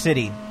 Music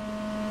City.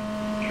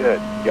 Good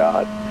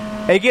God.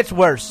 It gets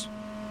worse.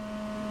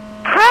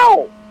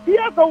 How? He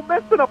has Ole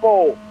Miss in a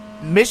bowl.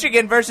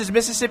 Michigan versus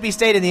Mississippi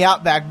State in the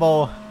Outback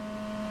Bowl.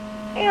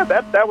 Yeah,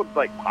 that was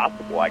like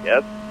possible, I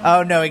guess.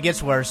 Oh, no, it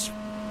gets worse.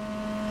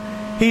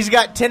 He's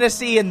got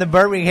Tennessee in the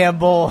Birmingham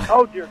Bowl.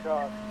 Oh, dear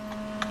God.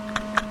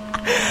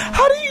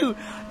 How do you...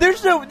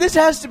 This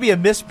has to be a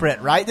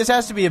misprint, right? This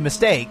has to be a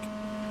mistake.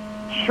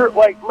 Sure,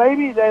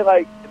 maybe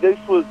they, this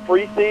was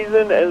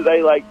preseason and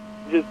they,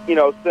 just,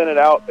 sent it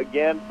out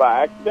again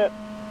by accident.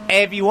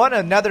 And if you want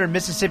another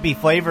Mississippi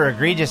flavor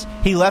egregious,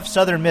 he left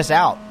Southern Miss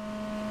out.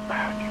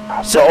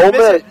 Southern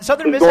Miss is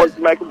going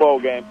to make a bowl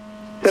game.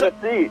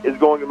 Tennessee is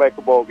going to make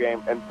a bowl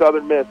game, and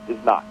Southern Miss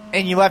is not.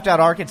 And you left out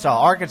Arkansas.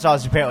 Arkansas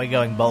is apparently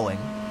going bowling.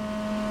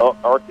 Oh,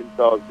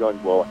 Arkansas is going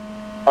bowling.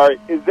 All right,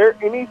 is there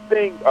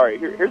anything... All right,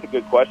 here's a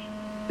good question.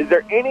 Is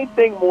there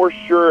anything more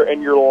sure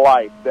in your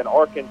life than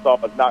Arkansas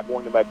is not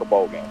going to make a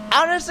bowl game?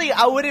 Honestly,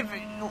 I would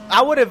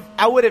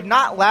have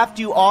not laughed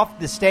you off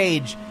the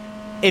stage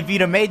if you'd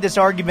have made this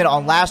argument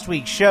on last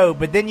week's show,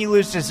 but then you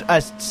lose to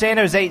a San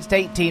Jose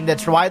State team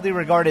that's widely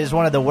regarded as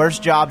one of the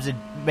worst jobs in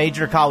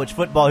major college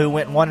football, who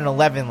went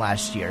 1-11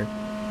 last year.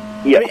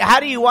 Yeah. I mean, how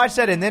do you watch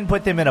that and then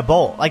put them in a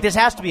bowl? This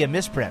has to be a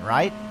misprint,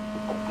 right?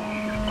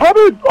 How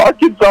did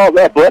Arkansas'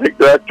 athletic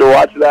director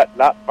watch that and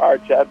not fire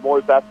Chad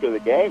Morris after the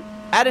game?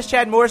 How does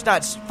Chad Morris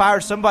not fire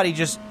somebody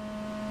just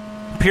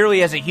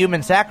purely as a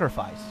human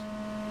sacrifice?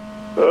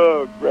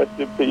 Oh, rest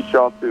in peace,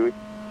 Sean Tui.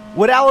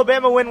 Would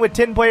Alabama win with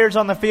 10 players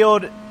on the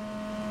field?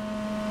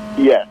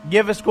 Yes.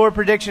 Give a score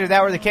prediction if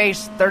that were the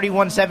case,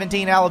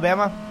 31-17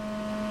 Alabama?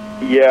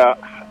 Yeah.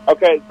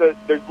 Okay, so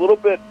there's a little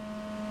bit...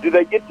 Do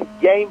they get to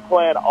game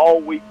plan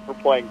all week for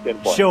playing 10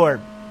 players?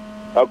 Sure.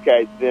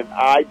 Okay, then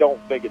I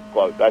don't think it's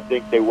close. I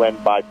think they win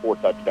by 4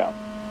 touchdowns.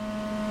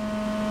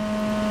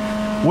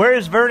 Where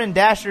has Vernon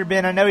Dasher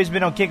been? I know he's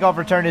been on kickoff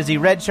return. Is he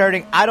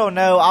redshirting? I don't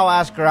know. I'll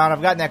ask around.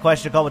 I've gotten that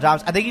question a couple of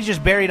times. I think he's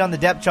just buried on the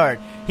depth chart.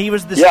 He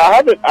was the...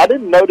 Yeah, I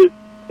didn't notice.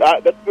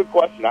 That's a good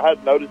question. I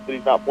hadn't noticed that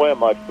he's not playing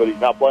much, but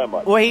he's not playing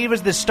much. Well, he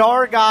was the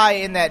star guy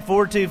in that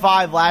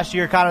 4-2-5 last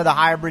year, kind of the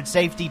hybrid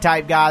safety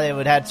type guy that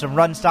would have some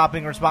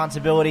run-stopping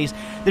responsibilities.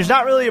 There's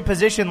not really a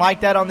position like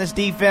that on this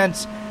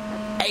defense.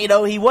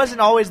 He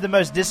wasn't always the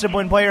most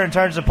disciplined player in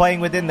terms of playing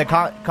within the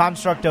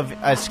construct of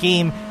a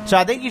scheme. So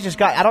I think he's just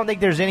got... I don't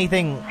think there's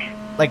anything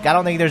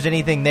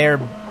there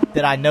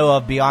that I know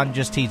of beyond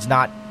just he's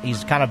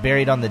kind of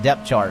buried on the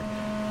depth chart.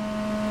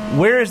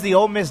 Where is the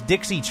Ole Miss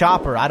Dixie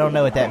Chopper? I don't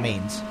know what that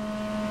means.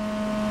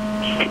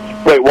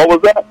 Wait, what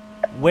was that?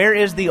 Where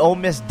is the Ole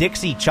Miss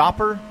Dixie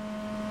Chopper?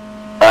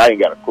 I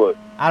ain't got a clue.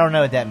 I don't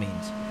know what that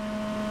means.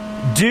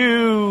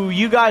 Do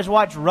you guys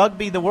watch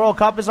rugby? The World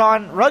Cup is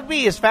on.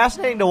 Rugby is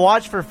fascinating to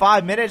watch for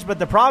 5 minutes, but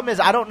the problem is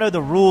I don't know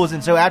the rules,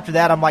 and so after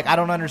that I'm like, I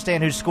don't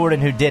understand who scored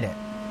and who didn't.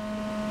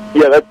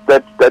 Yeah,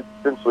 that's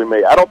essentially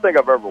me. I don't think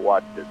I've ever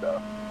watched it,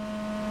 though.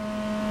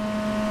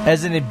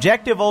 As an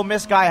objective Ole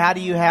Miss guy, how do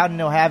you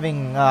handle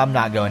having... I'm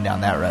not going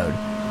down that road.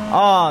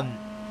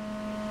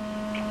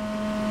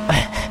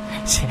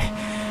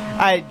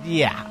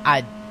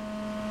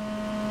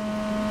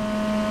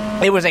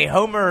 It was a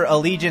Homer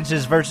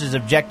allegiances versus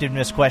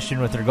objectiveness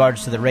question with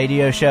regards to the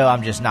radio show.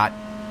 I'm just not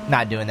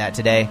doing that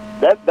today.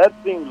 That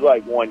seems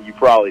like one you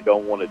probably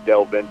don't want to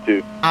delve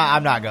into.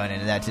 I'm not going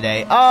into that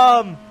today.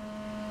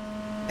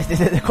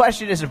 The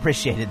question is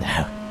appreciated,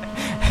 though.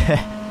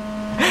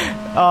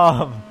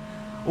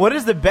 What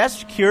is the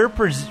best cure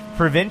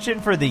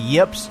prevention for the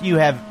yips you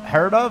have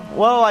heard of?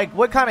 Well,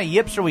 what kind of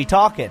yips are we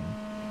talking?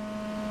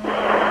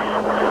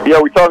 Yeah,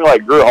 are we talking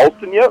like Greer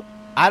Holston yips?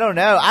 I don't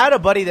know. I had a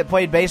buddy that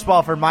played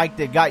baseball for Mike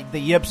that got the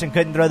yips and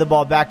couldn't throw the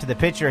ball back to the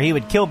pitcher. He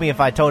would kill me if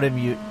I told him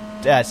you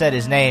said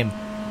his name.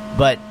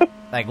 But,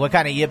 what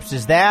kind of yips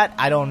is that?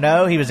 I don't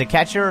know. He was a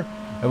catcher.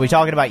 Are we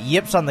talking about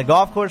yips on the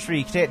golf course where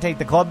you can't take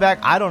the club back?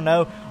 I don't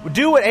know.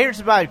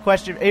 Here's my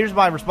question. Here's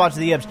my response to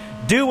the yips.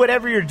 Do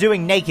whatever you're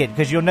doing naked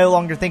because you'll no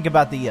longer think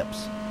about the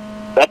yips.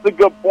 That's a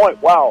good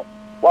point. Wow,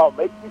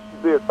 maybe you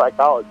should be a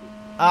psychologist.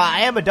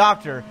 I am a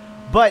doctor.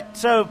 But,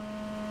 so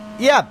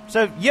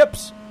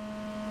yips.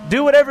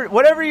 Do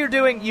whatever you're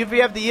doing. If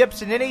you have the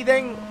yips in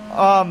anything,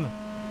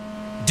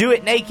 do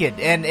it naked.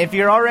 And if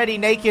you're already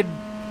naked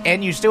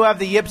and you still have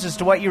the yips as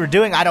to what you were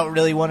doing, I don't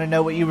really want to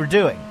know what you were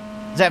doing.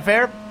 Is that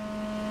fair?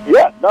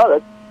 Yeah,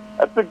 no,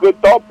 that's a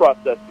good thought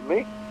process to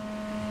me.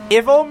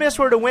 If Ole Miss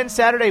were to win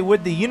Saturday,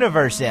 would the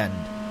universe end?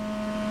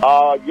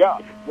 Yeah,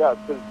 because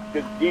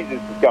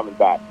Jesus is coming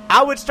back.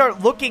 I would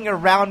start looking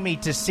around me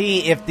to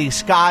see if the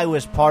sky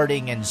was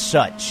parting and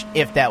such,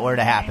 if that were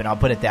to happen. I'll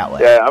put it that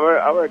way. Yeah,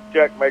 I'm gonna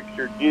check, make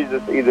sure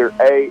Jesus either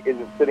A,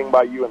 isn't sitting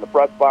by you in the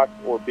press box,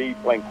 or B,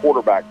 playing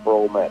quarterback for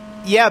Ole Miss.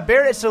 Yeah,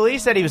 Barrett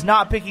Solis said he was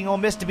not picking Ole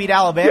Miss to beat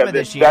Alabama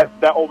this year.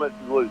 That Ole Miss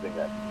is losing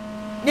it.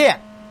 Yeah,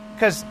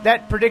 because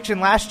that prediction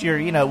last year,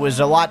 was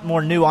a lot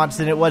more nuanced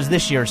than it was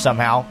this year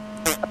somehow.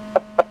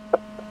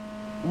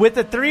 With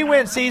the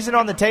 3-win season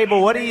on the table,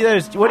 what do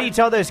you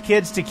tell those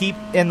kids to keep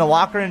in the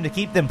locker room to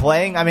keep them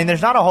playing? I mean,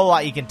 there's not a whole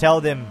lot you can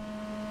tell them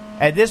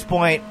at this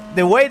point.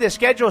 The way the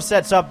schedule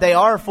sets up, they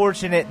are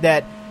fortunate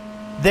that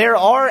there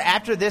are,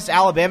 after this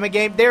Alabama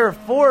game, there are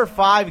 4 or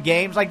 5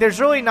 games. Like, there's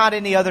really not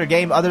any other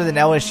game other than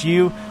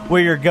LSU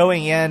where you're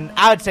going in.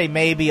 I would say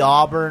maybe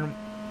Auburn,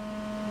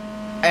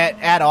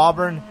 at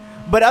Auburn.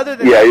 But other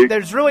than that,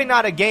 there's really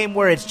not a game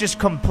where it's just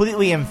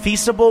completely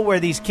infeasible,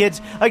 where these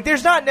kids, like,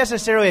 there's not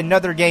necessarily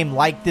another game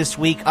like this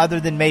week other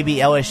than maybe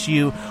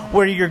LSU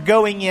where you're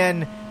going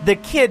in, the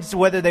kids,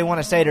 whether they want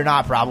to say it or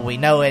not, probably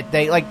know it.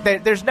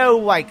 There's no,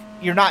 like,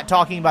 you're not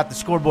talking about the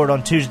scoreboard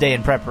on Tuesday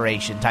in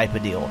preparation type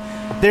of deal.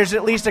 There's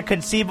at least a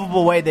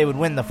conceivable way they would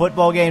win the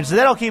football game, so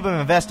that'll keep them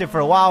invested for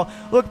a while.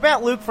 Look,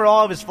 Matt Luke, for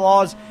all of his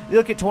flaws,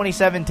 look at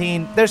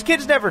 2017. Those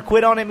kids never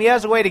quit on him. He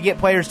has a way to get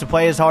players to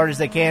play as hard as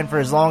they can for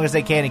as long as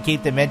they can and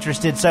keep them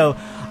interested. So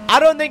I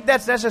don't think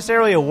that's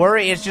necessarily a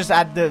worry. It's just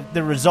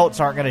the results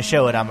aren't going to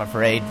show it, I'm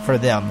afraid, for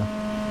them.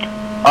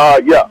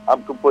 Yeah,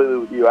 I'm completely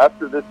with you.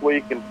 After this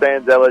week and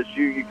sans LSU,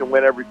 you can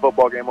win every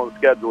football game on the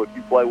schedule if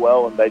you play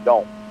well, and they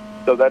don't.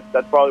 So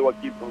that's probably what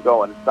keeps them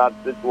going. It's not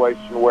a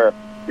situation where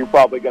you're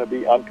probably going to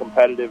be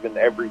uncompetitive in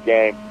every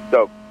game.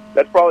 So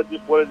that's probably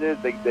just what it is.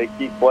 They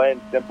keep playing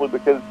simply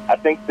because I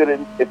think that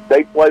if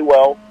they play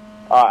well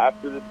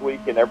after this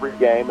week in every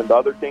game and the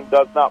other team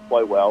does not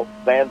play well,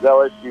 sans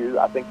LSU,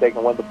 I think they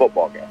can win the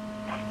football game.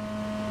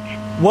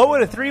 What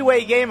would a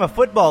 3-way game of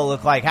football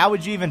look like? How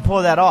would you even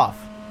pull that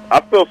off? I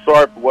feel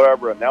sorry for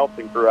whatever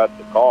announcing crew has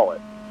to call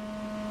it.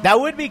 That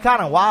would be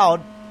kind of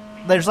wild.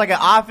 There's like an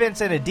offense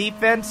and a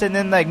defense, and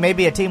then like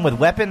maybe a team with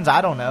weapons.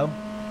 I don't know.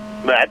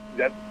 That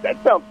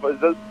sounds.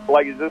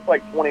 Is this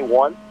like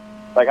 21?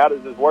 Like, how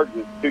does this work?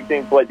 Does 2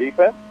 teams play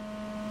defense?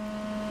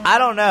 I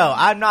don't know.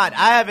 I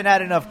haven't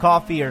had enough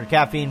coffee or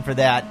caffeine for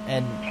that,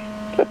 and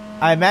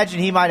I imagine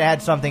he might have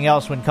had something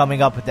else when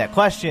coming up with that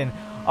question.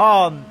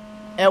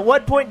 At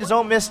what point does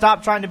Ole Miss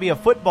stop trying to be a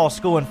football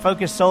school and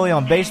focus solely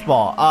on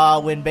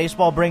baseball? When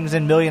baseball brings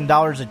in $1 million of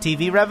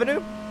TV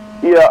revenue?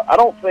 Yeah, I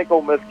don't think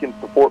Ole Miss can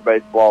support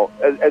baseball.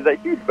 As a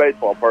huge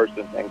baseball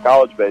person and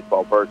college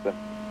baseball person,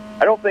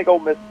 I don't think Ole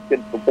Miss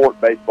can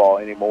support baseball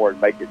anymore and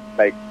make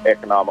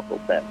economical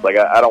sense. Like,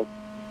 I don't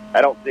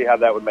see how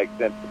that would make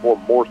sense to pour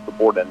more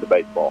support into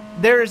baseball.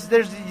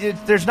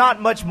 There's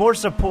not much more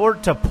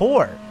support to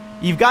pour.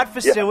 You've got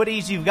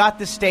facilities, You've got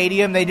the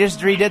stadium. They just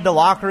redid the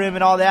locker room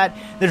and all that.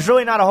 There's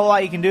really not a whole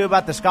lot you can do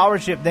about the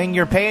scholarship thing.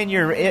 You're paying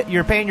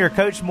your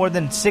coach more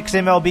than 6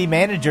 MLB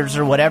managers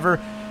or whatever.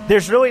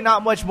 There's really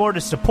not much more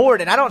to support,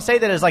 and I don't say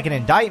that as like an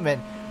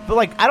indictment, but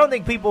like I don't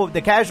think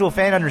the casual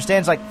fan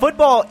understands, like,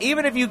 football,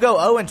 even if you go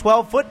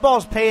 0-12,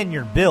 football's paying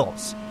your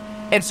bills.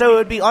 And so it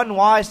would be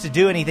unwise to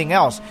do anything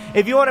else.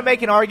 If you want to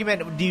make an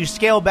argument, do you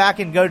scale back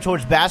and go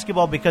towards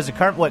basketball because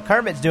of what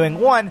Kermit's doing?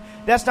 One,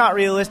 that's not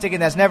realistic,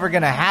 and that's never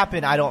going to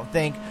happen, I don't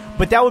think.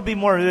 But that would be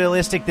more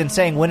realistic than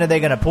saying when are they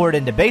going to pour it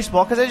into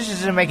baseball, because that just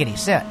doesn't make any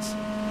sense.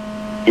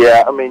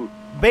 Yeah, I mean,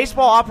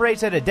 baseball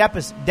operates at a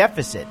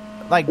deficit.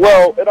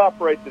 Well, it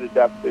operates at a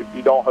deficit if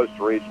you don't host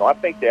a regional. I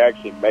think they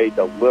actually made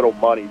a little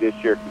money this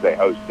year because they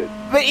hosted.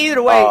 But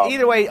either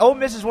way, Ole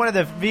Miss is one of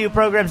the few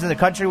programs in the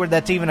country where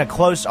that's even a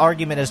close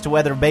argument as to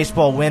whether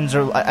baseball wins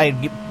or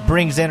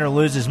brings in or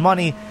loses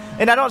money.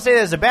 And I don't say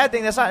that as a bad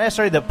thing. That's not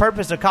necessarily the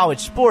purpose of college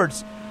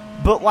sports,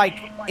 but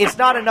it's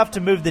not enough to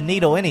move the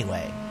needle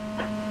anyway.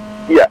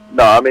 Yeah,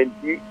 no, I mean,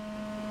 it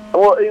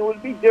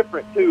would be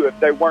different too if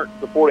they weren't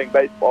supporting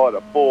baseball at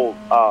a full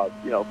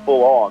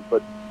on,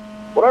 but.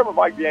 Whatever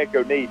Mike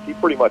Bianco needs, he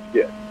pretty much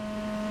gets.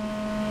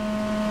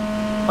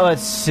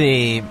 Let's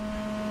see.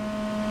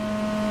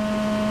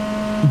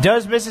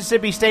 Does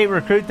Mississippi State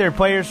recruit their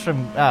players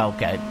from... Oh,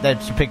 okay.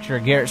 That's a picture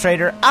of Garrett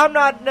Schrader. I'm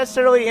not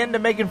necessarily into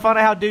making fun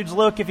of how dudes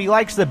look. If he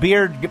likes the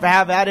beard,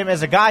 have at him.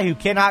 As a guy who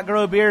cannot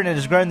grow a beard and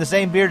has grown the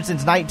same beard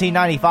since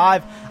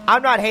 1995,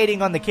 I'm not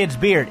hating on the kid's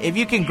beard. If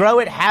you can grow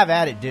it, have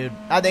at it, dude.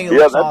 I think it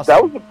looks awesome.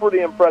 That was a pretty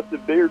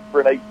impressive beard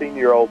for an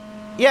 18-year-old.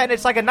 Yeah, and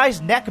it's like a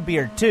nice neck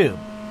beard, too.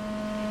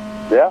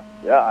 Yeah,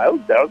 that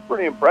was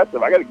pretty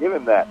impressive. I got to give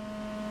him that.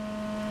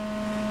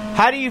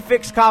 How do you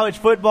fix college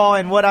football?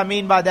 And what I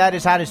mean by that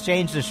is how to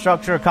change the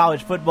structure of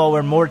college football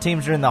where more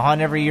teams are in the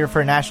hunt every year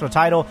for a national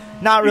title.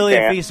 Not really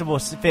a feasible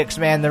fix,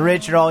 man. The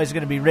rich are always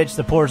going to be rich.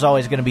 The poor is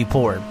always going to be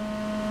poor.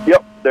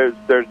 Yep,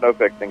 there's no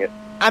fixing it.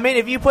 I mean,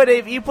 if you put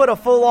a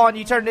full-on,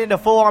 you turn it into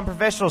full-on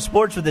professional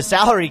sports with the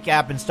salary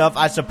cap and stuff,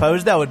 I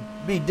suppose that would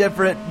be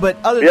different. But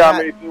other than that, I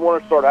mean, if you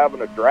want to start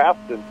having a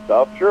draft and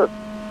stuff, sure.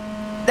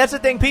 That's the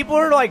thing. People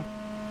are like,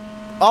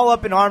 all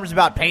up in arms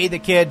about pay the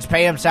kids,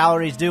 pay them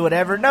salaries, do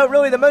whatever. No,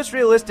 really, the most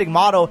realistic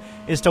model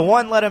is to,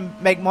 one, let them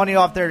make money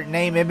off their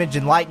name, image,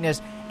 and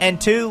likeness, and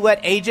two, let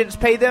agents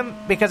pay them,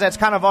 because that's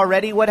kind of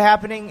already what's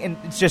happening, and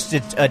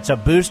it's a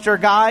booster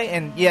guy,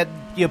 and yet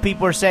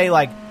people are saying,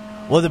 like,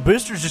 well, the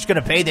booster's just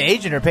going to pay the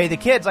agent or pay the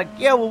kids. Like,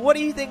 yeah, well, what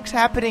do you think's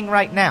happening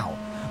right now?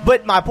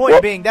 But my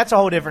point being, that's a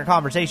whole different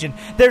conversation.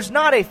 There's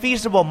not a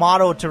feasible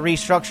model to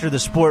restructure the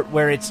sport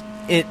where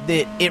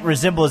it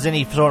resembles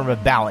any sort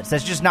of balance.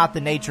 That's just not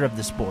the nature of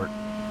the sport.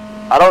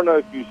 I don't know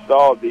if you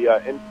saw the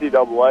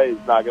NCAA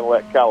is not going to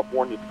let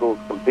California schools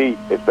compete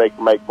if they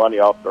can make money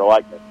off their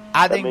likeness.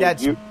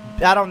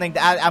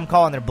 I'm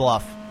calling their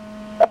bluff.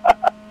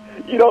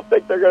 You don't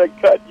think they're going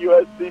to cut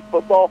USC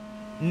football?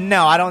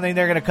 No, I don't think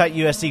they're going to cut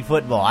USC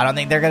football. I don't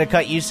think they're going to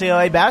cut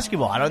UCLA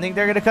basketball. I don't think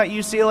they're going to cut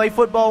UCLA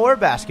football or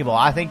basketball.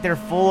 I think they're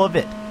full of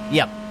it.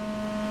 Yep.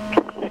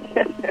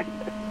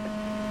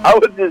 I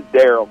would just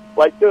dare them.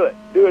 Like, do it.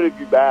 Do it if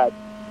you're bad.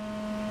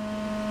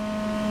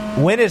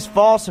 When is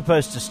fall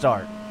supposed to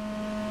start?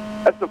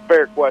 That's a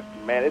fair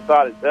question, man. It's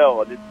hot as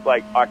hell, and it's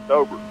like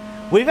October.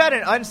 We've had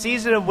an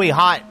unseasonably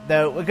hot,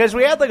 though, because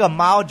we had like a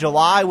mild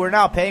July. We're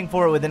now paying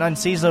for it with an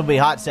unseasonably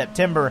hot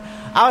September.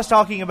 I was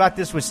talking about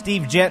this with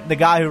Steve Gent, the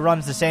guy who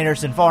runs the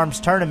Sanderson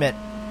Farms tournament,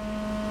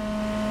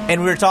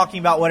 and we were talking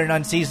about what an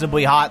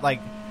unseasonably hot,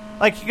 like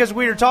because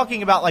we were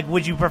talking about, like,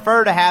 would you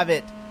prefer to have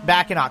it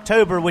back in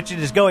October, which it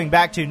is going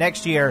back to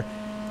next year.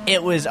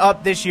 It was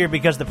up this year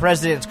because the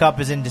President's Cup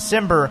is in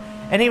December.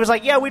 And he was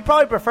like, yeah, we'd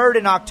probably prefer it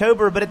in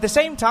October, but at the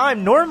same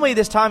time, normally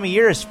this time of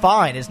year is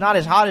fine. It's not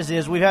as hot as it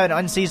is. We've had an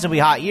unseasonably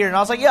hot year. And I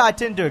was like, yeah, I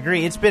tend to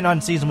agree. It's been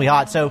unseasonably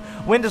hot. So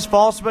when does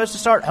fall supposed to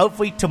start?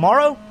 Hopefully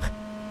tomorrow?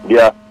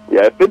 Yeah.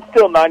 If it's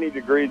still 90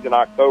 degrees in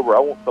October, I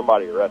want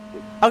somebody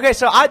arrested. Okay,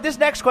 so this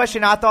next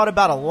question I thought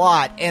about a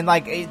lot. And,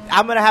 like,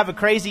 I'm going to have a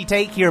crazy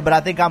take here, but I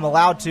think I'm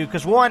allowed to.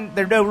 Because, one,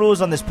 there are no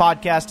rules on this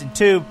podcast. And,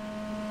 two,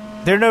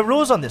 there are no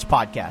rules on this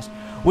podcast.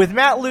 With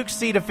Matt Luke's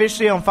seat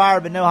officially on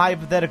fire, but no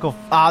hypothetical...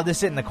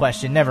 this isn't the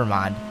question. Never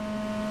mind.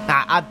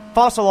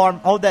 False alarm.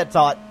 Hold that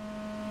thought.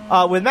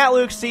 With Matt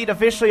Luke's seat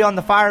officially on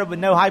the fire, but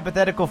no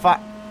hypothetical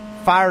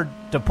fire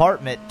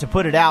department to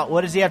put it out,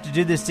 what does he have to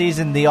do this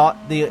season, the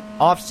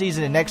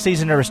off-season and next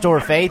season, to restore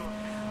faith?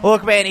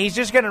 Look, man, he's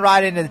just going to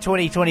ride into the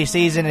 2020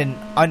 season and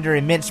under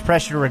immense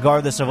pressure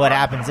regardless of what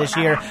happens this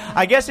year.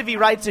 I guess if he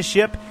rights a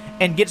ship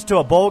and gets to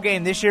a bowl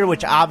game this year,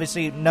 which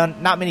obviously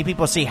not many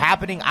people see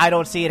happening, I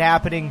don't see it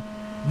happening,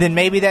 then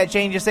maybe that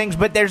changes things.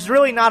 But there's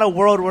really not a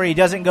world where he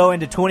doesn't go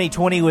into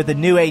 2020 with a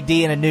new AD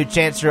and a new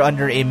chancellor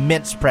under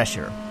immense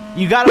pressure.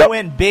 You got to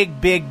win big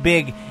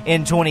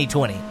in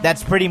 2020.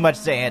 That's pretty much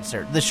the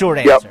answer, the short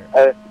answer.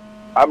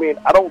 I mean,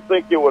 I don't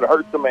think it would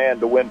hurt the man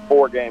to win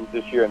 4 games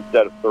this year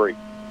instead of 3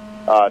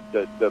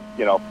 to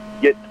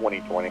get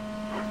 2020.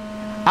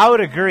 I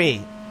would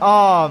agree.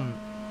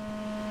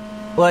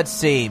 Let's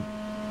see.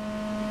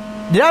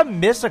 Did I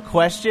miss a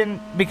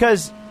question?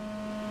 Because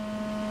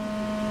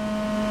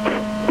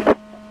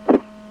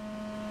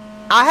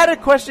I had a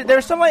question. There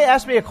was somebody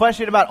asked me a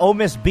question about Ole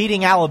Miss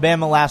beating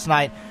Alabama last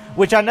night,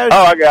 which I know.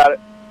 Oh, I got it.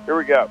 Here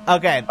we go.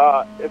 Okay.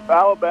 If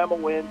Alabama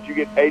wins, you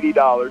get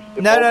 $80.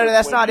 No,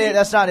 that's not it.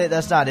 That's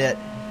not it.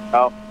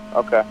 Oh,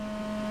 okay.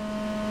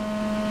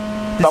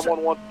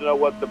 Someone wants to know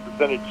what the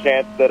percentage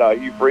chance that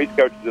Hugh Freeze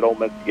coaches at Ole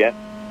Miss again.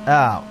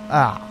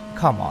 Oh,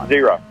 come on.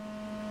 0.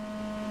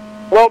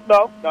 Well,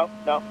 no.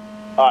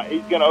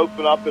 He's going to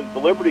open up as the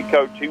Liberty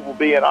coach. He will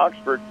be in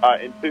Oxford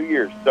in 2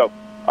 years. So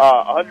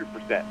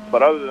 100%.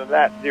 But other than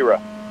that,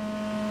 0.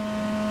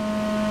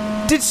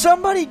 Did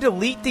somebody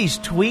delete these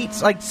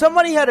tweets? Like,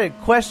 somebody had a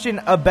question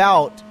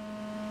about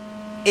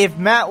if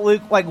Matt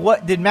Luke, like,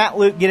 what did Matt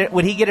Luke get it?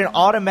 Would he get an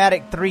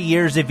automatic 3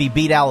 years if he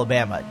beat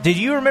Alabama? Did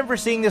you remember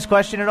seeing this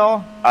question at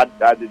all? I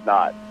did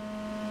not.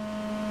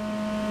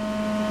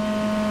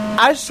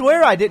 I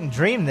swear I didn't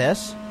dream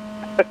this.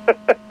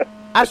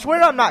 I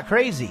swear I'm not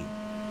crazy.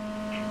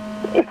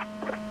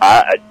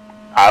 I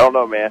don't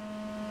know, man.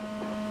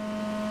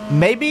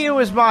 Maybe it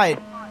was my...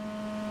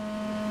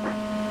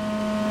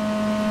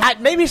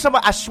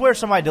 I swear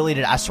somebody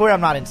deleted it. I swear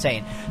I'm not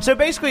insane. So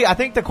basically, I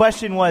think the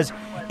question was,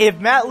 if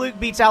Matt Luke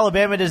beats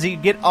Alabama, does he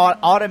get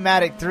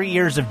automatic 3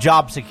 years of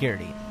job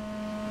security?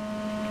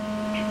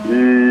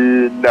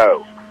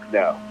 No.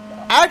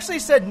 I actually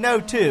said no,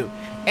 too.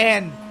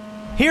 And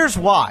here's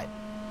why.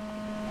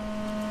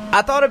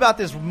 I thought about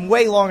this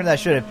way longer than I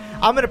should have.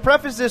 I'm going to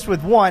preface this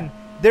with one.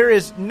 There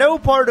is no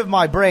part of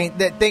my brain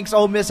that thinks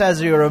Ole Miss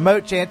has a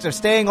remote chance of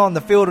staying on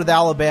the field with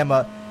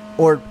Alabama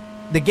or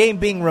the game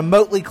being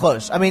remotely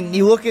close. I mean,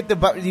 you look at the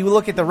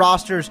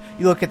rosters,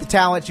 you look at the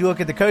talents, you look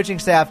at the coaching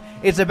staff.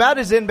 It's about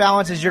as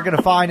imbalanced as you're going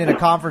to find in a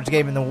conference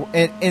game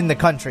in the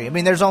country. I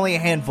mean, there's only a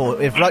handful.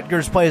 If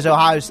Rutgers plays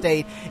Ohio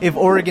State, if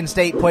Oregon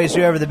State plays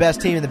whoever the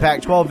best team in the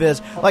Pac-12 is,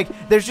 like,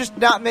 there's just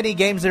not many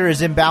games that are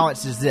as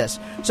imbalanced as this.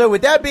 So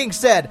with that being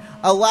said,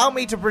 allow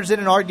me to present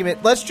an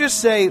argument. Let's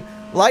just say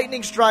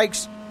lightning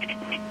strikes,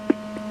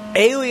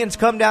 aliens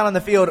come down on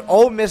the field,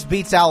 Ole Miss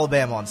beats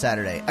Alabama on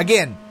Saturday.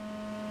 Again,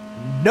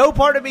 no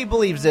part of me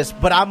believes this,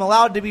 but I'm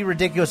allowed to be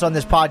ridiculous on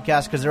this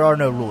podcast because there are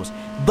no rules.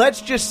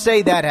 Let's just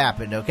say that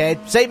happened, okay?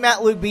 Say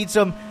Matt Luke beats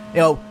him,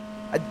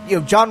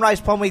 John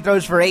Rice Plumlee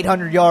throws for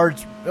 800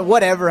 yards,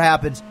 whatever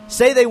happens.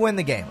 Say they win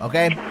the game,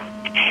 okay?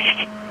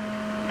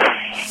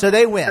 So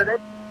they win.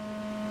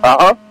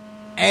 Uh-huh.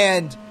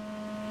 And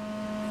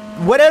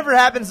whatever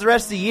happens the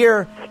rest of the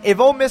year, if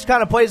Ole Miss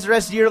kind of plays the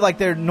rest of the year like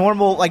they're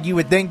normal, like you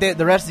would think that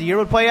the rest of the year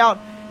would play out,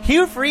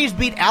 Hugh Freeze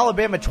beat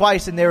Alabama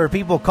twice, and there were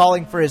people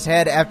calling for his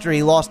head after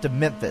he lost to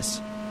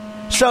Memphis.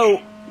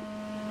 So,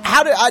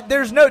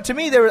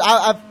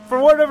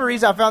 for whatever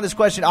reason, I found this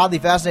question oddly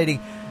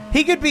fascinating.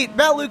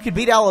 Matt Luke could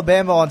beat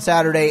Alabama on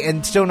Saturday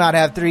and still not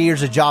have 3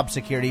 years of job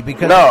security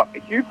because no,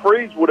 Hugh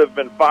Freeze would have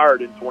been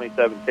fired in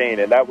 2017,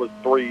 and that was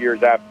 3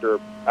 years after.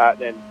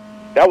 And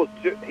that was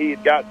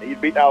he'd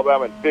beaten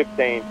Alabama in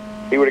 15.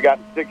 He would have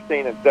gotten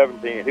 16 and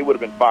 17, and he would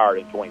have been fired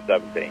in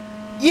 2017.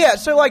 Yeah,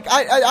 so I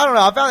don't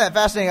know. I found that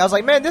fascinating. I was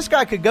like, man, this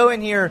guy could go in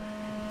here,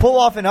 pull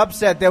off an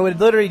upset that would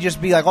literally just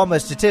be like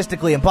almost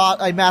statistically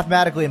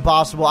mathematically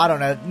impossible. I don't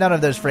know. None of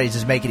those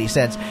phrases make any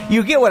sense.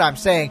 You get what I'm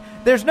saying.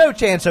 There's no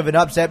chance of an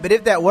upset, but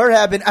if that were to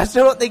happen, I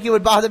still don't think it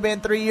would buy the man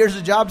 3 years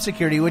of job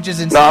security, which is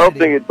insane. No, I don't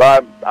think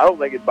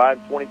it'd buy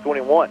him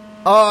 2021.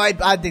 Oh,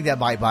 I think that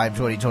might buy him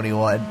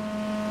 2021.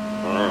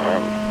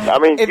 I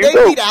mean, if they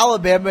beat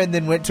Alabama and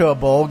then went to a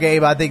bowl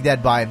game, I think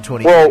that'd buy him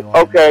 2021.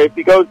 Well, okay, if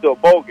he goes to a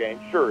bowl game,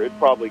 sure, it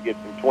probably gets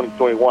him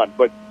 2021.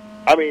 But,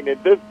 I mean,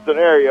 in this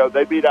scenario,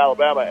 they beat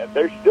Alabama, and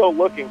they're still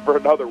looking for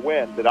another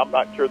win that I'm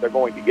not sure they're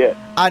going to get.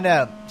 I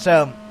know.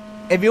 So,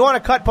 if you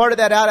want to cut part of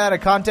that out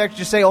of context,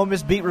 just say Ole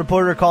Miss beat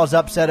reporter calls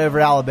upset over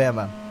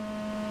Alabama.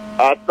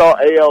 I saw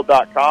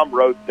AL.com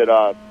wrote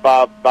that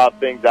five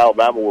things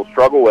Alabama will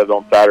struggle with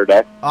on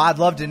Saturday. Oh, I'd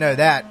love to know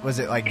that. Was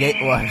it like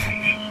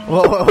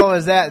what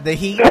was that? The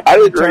heat? I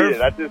didn't read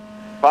it. I just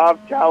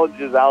 5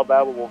 challenges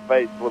Alabama will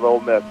face with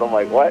Ole Miss. I'm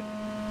like, what?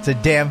 It's a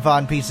damn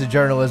fine piece of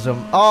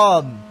journalism.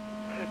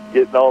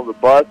 Getting on the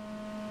bus.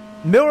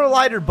 Miller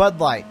Lite or Bud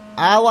Light?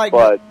 I like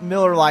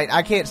Miller Lite.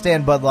 I can't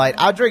stand Bud Light.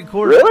 I drink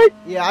Coors. Really?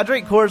 Yeah, I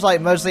drink Coors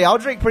Light mostly. I'll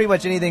drink pretty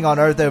much anything on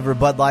earth over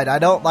Bud Light. I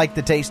don't like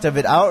the taste of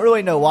it. I don't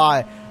really know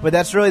why, but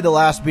that's really the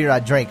last beer I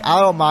drink.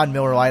 I don't mind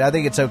Miller Lite. I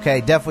think it's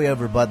okay. Definitely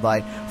over Bud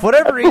Light. For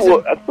whatever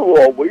reason. That's a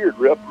little weird,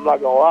 Rip. I'm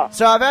not going to lie.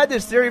 So I've had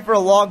this theory for a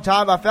long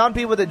time. I found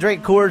people that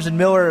drink Coors and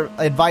Miller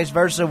and vice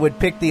versa would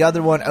pick the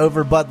other one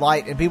over Bud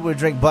Light, and people who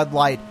drink Bud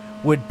Light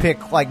would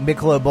pick like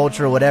Michelob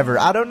Ultra or whatever.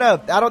 I don't know.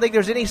 I don't think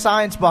there's any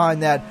science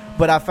behind that,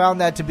 but I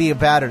found that to be a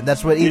pattern.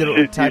 That's what either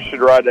you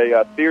should write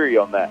a theory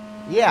on that.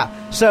 Yeah.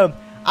 So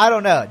I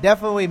don't know.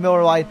 Definitely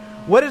Miller Lite.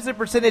 What is the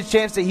percentage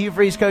chance that Hugh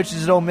Freeze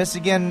coaches at Ole Miss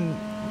again?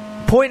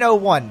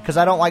 0.01, because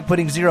I don't like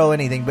putting zero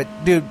anything. But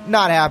dude,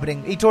 not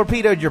happening. He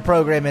torpedoed your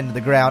program into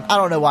the ground. I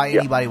don't know why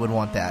anybody would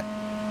want that.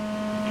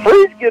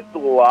 Freeze gets a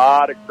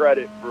lot of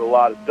credit for a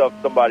lot of stuff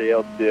somebody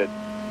else did.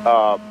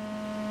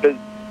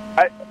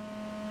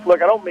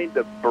 Look, I don't mean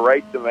to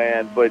berate the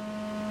man, but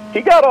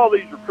he got all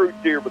these recruits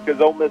here because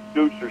Ole Miss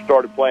boosters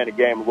started playing a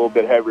game a little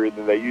bit heavier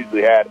than they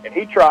usually had, and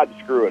he tried to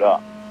screw it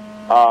up.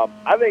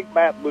 I think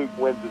Matt Luke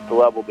wins at the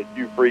level that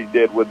Hugh Freeze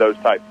did with those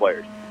type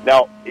players.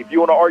 Now, if you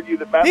want to argue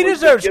that Matt Luke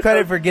deserves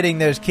credit for getting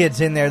those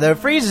kids in there, though.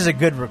 Freeze is a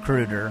good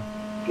recruiter.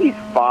 He's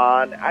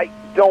fine. I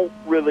don't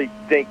really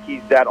think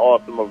he's that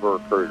awesome of a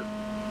recruiter.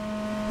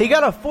 He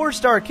got a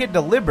 4-star kid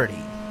to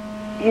Liberty.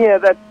 Yeah,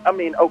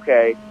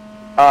 okay.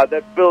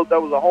 That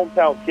was a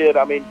hometown kid.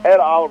 I mean, Ed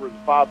Oliver's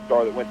a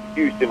 5-star that went to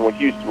Houston when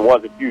Houston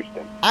wasn't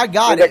Houston. I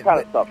got it. That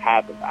kind of stuff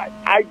happens.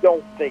 I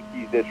don't think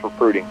he's this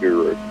recruiting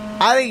guru.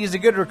 I think he's a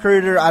good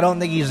recruiter. I don't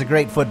think he's a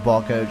great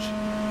football coach.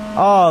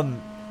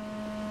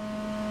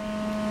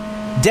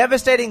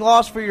 Devastating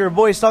loss for your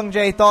boy Sung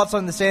Jae. Thoughts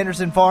on the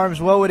Sanderson Farms?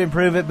 What would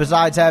improve it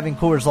besides having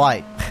Coors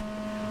Light?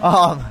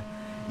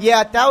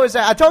 Yeah, that was.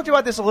 I talked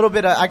about this a little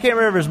bit. I can't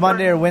remember if it was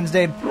Monday or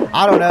Wednesday.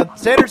 I don't know.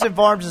 Sanderson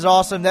Farms is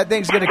awesome. That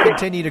thing's going to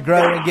continue to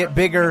grow and get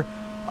bigger.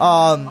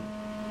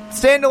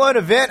 Standalone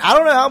event. I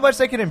don't know how much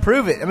they can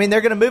improve it. I mean,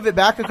 they're going to move it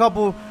back a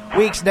couple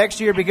weeks next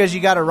year because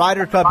you got a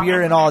Ryder Cup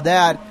year and all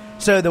that.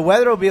 So the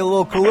weather will be a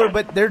little cooler,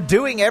 but they're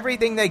doing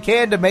everything they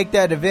can to make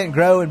that event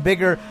grow and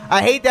bigger.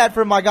 I hate that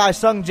for my guy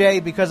Sung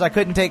Jae because I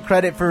couldn't take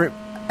credit for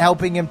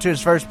helping him to his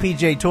first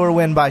PGA Tour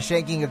win by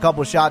shanking a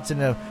couple shots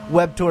in a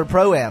Web Tour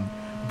Pro-Am.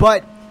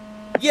 But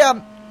yeah,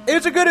 it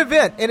was a good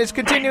event, and it's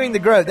continuing to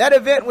grow. That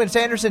event, when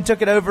Sanderson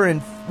took it over in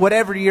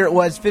whatever year it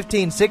was,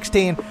 15,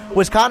 16,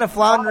 was kind of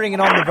floundering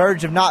and on the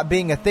verge of not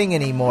being a thing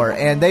anymore.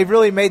 And they've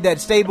really made that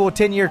stable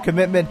 10-year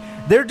commitment.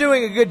 They're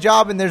doing a good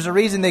job, and there's a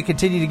reason they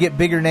continue to get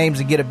bigger names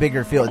and get a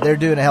bigger field. They're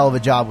doing a hell of a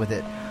job with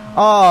it.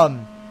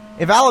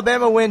 If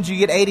Alabama wins, you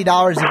get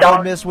 $80. If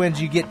Ole Miss wins,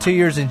 you get 2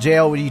 years in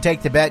jail. Will you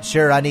take the bet?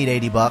 Sure, I need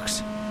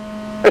 $80.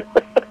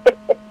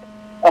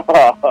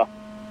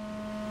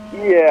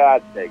 Yeah,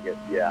 I'd take it,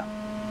 yeah.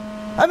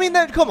 I mean,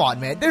 come on,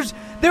 man.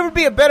 There would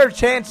be a better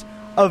chance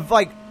of,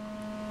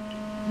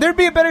 there'd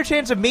be a better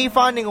chance of me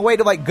finding a way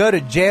to, go to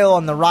jail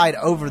on the ride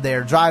over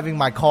there, driving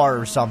my car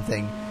or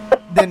something,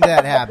 than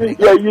that happening.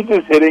 Yeah, you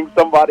just hitting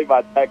somebody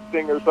by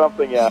texting or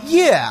something, yeah.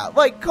 Yeah,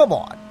 like, come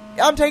on.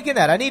 I'm taking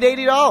that. I need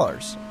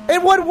 $80.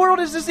 In what world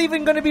is this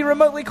even going to be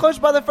remotely close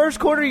by the first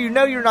quarter? You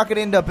know you're not going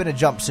to end up in a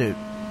jumpsuit.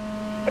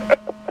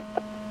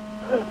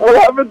 What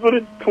happens when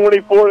it's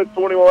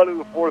 24-21 in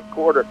the fourth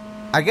quarter?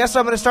 I guess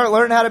I'm going to start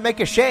learning how to make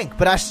a shank,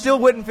 but I still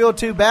wouldn't feel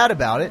too bad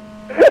about it.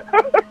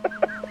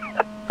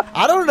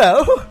 I don't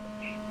know.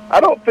 I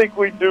don't think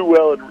we do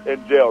well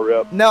in jail,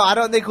 Rip. No, I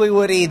don't think we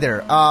would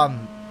either.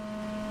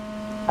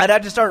 I'd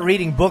have to start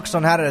reading books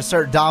on how to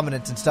assert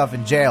dominance and stuff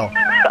in jail.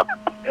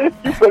 You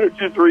better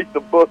just read the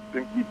books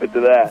and keep it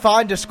to that.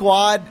 Find a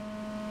squad.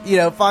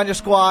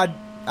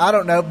 I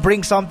don't know.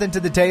 Bring something to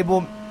the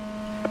table.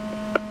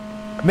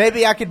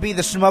 Maybe I could be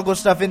the smuggle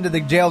stuff into the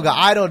jail guy.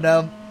 I don't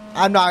know.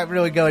 I'm not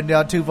really going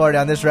down too far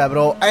down this rabbit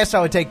hole. I guess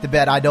I would take the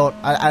bet. I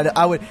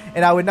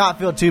would not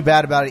feel too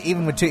bad about it,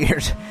 even with 2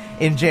 years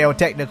in jail,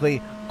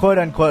 technically, quote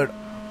unquote,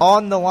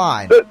 on the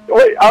line. But,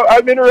 wait,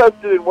 I'm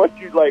interested in what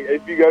you like.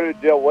 If you go to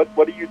jail,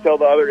 what do you tell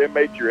the other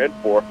inmates you're in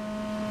for?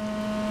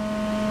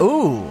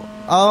 Ooh,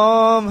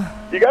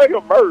 you gotta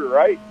go murder,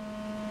 right?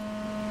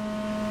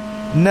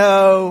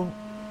 No,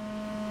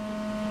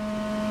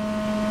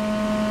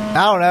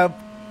 I don't know.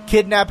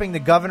 Kidnapping the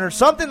governor,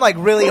 something like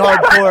really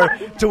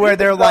hardcore to where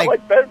they're like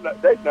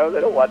they know they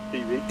don't watch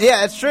TV.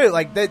 Yeah, it's true.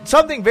 Like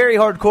something very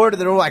hardcore to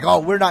they're like, oh,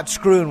 we're not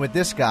screwing with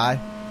this guy.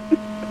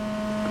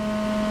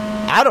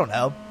 I don't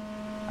know.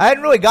 I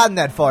hadn't really gotten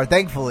that far,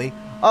 thankfully.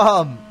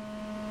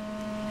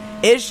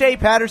 Is Shea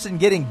Patterson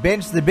getting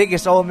benched the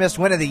biggest Ole Miss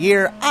win of the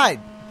year? I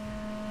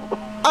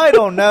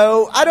don't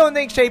know. I don't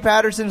think Shea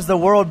Patterson's the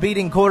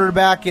world-beating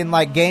quarterback and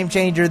like game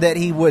changer that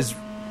he was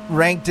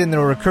ranked in the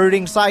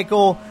recruiting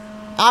cycle.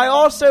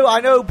 I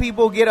know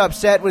people get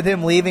upset with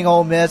him leaving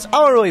Ole Miss. I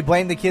don't really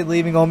blame the kid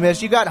leaving Ole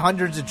Miss. You got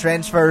hundreds of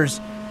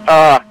transfers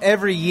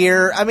every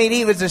year. I mean,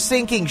 he was a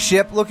sinking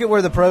ship. Look at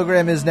where the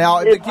program is now.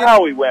 It's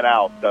how he went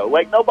out, though.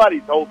 Like,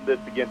 nobody's holding this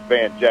against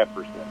Van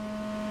Jefferson.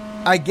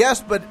 I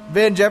guess, but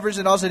Van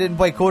Jefferson also didn't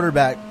play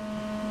quarterback.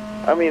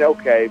 I mean,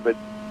 okay, but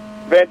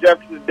Van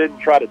Jefferson didn't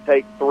try to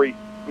take three,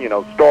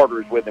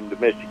 starters with him to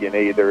Michigan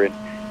either and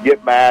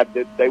get mad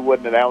that they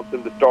wouldn't announce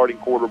him the starting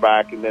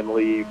quarterback and then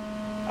leave.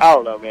 I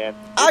don't know, man.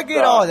 I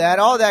get all that.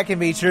 All that can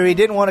be true. He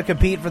didn't want to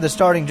compete for the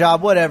starting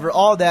job, whatever,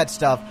 all that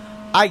stuff.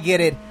 I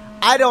get it.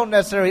 I don't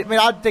necessarily – I mean,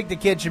 I think the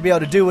kid should be able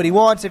to do what he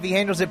wants. If he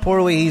handles it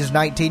poorly, he's a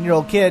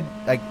 19-year-old kid.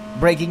 Like,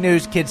 breaking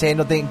news, kids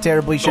handle things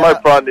terribly. My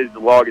son needs to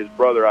log his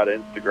brother out of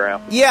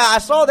Instagram. Yeah, I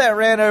saw that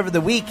ran over the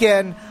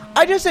weekend.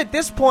 I just, at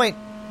this point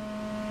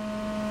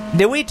 –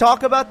 did we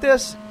talk about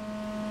this?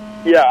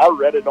 Yeah, I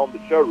read it on the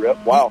show,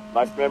 Rip. Wow,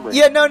 nice memory.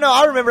 Yeah, no,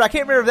 I remember. I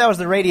can't remember if that was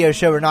the radio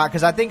show or not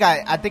because I think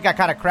I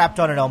kind of crapped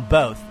on it on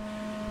both.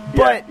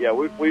 But yeah,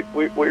 we read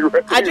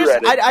it. I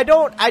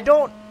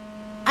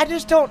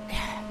just don't.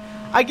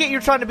 I get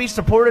you're trying to be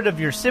supportive of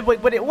your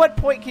sibling, but at what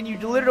point can you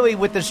literally,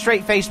 with a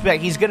straight face, be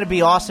like, he's going to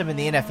be awesome in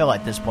the NFL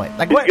at this point?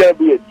 Like, he's going to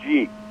be a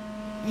G.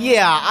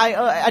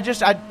 Yeah,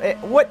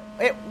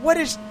 what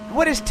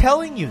is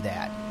telling you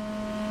that?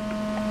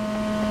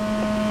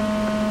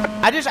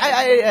 I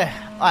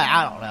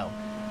don't know.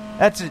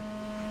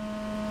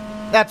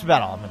 That's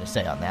about all I'm going to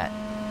say on that.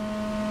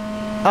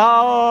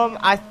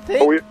 I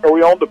think. Are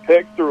we on the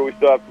picks, or do we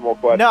still have some more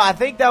questions? No, I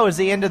think that was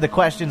the end of the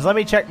questions. Let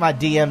me check my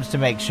DMs to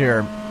make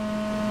sure.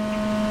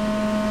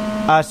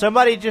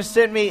 Somebody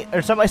sent me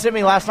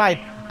last night.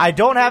 I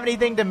don't have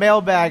anything to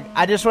mailbag.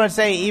 I just want to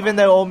say, even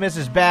though Ole Miss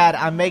is bad,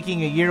 I'm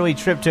making a yearly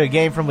trip to a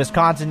game from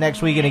Wisconsin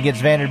next weekend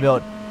against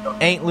Vanderbilt.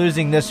 Ain't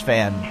losing this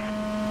fan.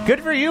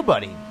 Good for you,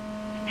 buddy.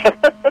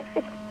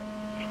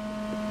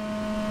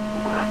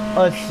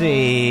 Let's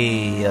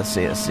see.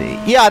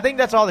 Yeah, I think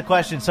that's all the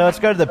questions, so let's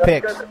go to the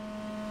picks.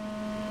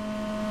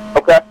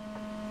 Okay.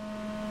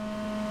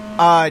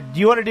 Do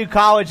you want to do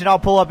college and I'll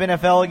pull up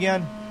NFL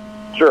again?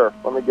 Sure.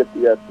 Let me get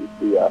the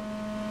SEC up.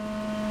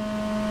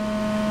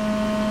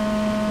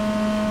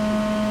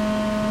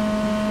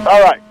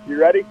 All right. You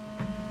ready?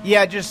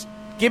 Yeah, just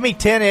give me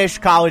 10-ish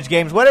college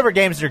games. Whatever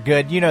games are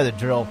good. You know the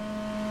drill.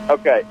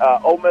 Okay.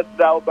 Ole Miss is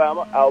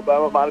Alabama.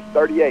 Alabama minus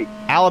 38.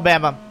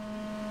 Alabama.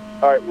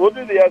 All right, we'll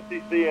do the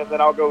SEC, and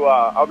then I'll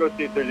go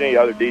see if there's any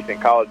other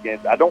decent college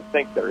games. I don't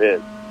think there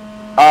is.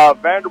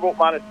 Vanderbilt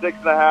minus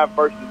 6.5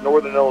 versus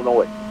Northern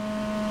Illinois.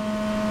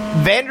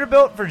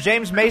 Vanderbilt for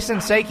James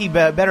Mason's sake. He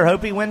better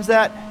hope he wins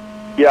that.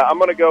 Yeah, I'm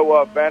going to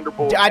go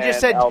Vanderbilt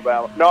said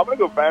Alabama. No, I'm going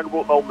to go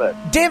Vanderbilt and Ole Miss.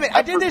 Damn it,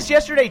 I did this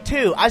yesterday,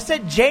 too. I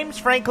said James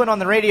Franklin on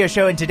the radio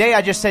show, and today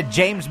I just said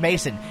James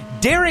Mason.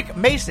 Derek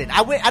Mason.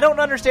 I don't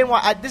understand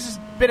why. This has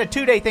been a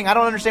 2-day thing. I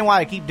don't understand why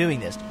I keep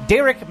doing this.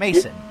 Derek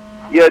Mason.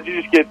 Yeah,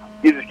 you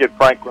just get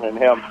Franklin and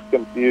him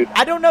confused.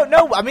 I don't know.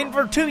 No, I mean,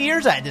 for 2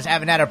 years I just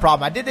haven't had a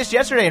problem. I did this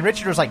yesterday, and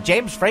Richard was like,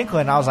 James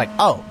Franklin. And I was like,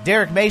 oh,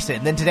 Derek Mason.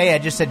 And then today I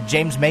just said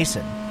James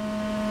Mason.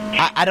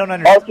 I don't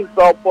understand.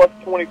 Arkansas plus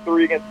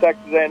 23 against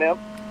Texas A&M.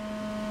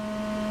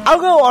 I'll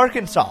go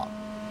Arkansas.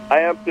 I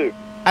am, too.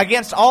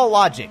 Against all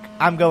logic,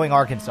 I'm going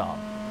Arkansas.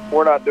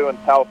 We're not doing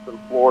Towson,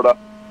 Florida.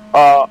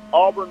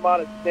 Auburn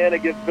minus 10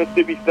 against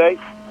Mississippi State.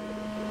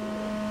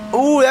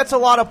 Ooh, that's a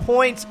lot of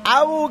points.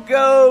 I will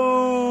go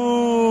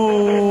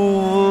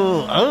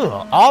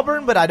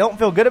Auburn, but I don't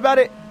feel good about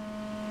it.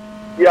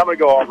 Yeah, I'm going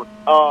to go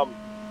Auburn.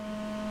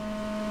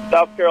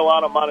 South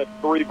Carolina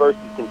 -3 versus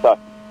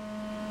Kentucky.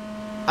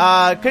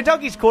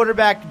 Kentucky's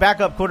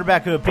backup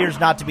quarterback who appears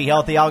not to be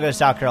healthy. I'll go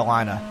South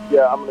Carolina.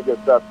 Yeah, I'm going to go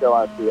South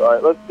Carolina too. All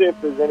right, let's see if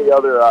there's any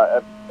other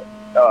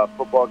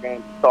football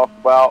games to talk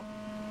about.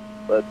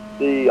 Let's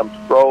see. I'm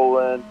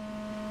scrolling.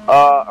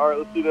 All right,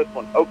 let's do this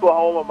one.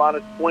 Oklahoma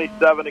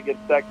 -27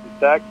 against Texas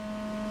Tech.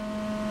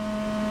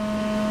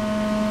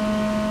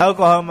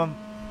 Oklahoma.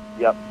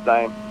 Yep,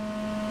 same.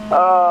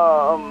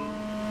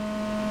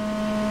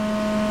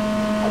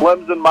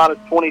 Clemson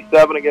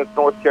 -27 against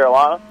North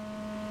Carolina.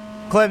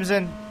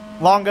 Clemson.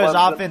 Longo's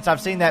Clemson. offense.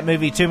 I've seen that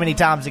movie too many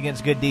times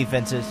against good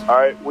defenses. All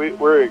right,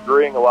 we're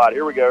agreeing a lot.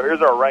 Here we go.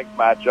 Here's our ranked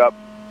matchup.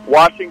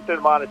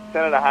 Washington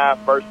 -10.5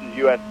 versus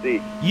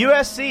USC.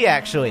 USC,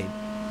 actually.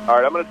 All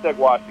right, I'm going to take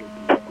Washington.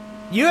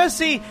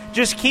 USC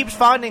just keeps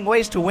finding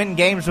ways to win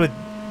games with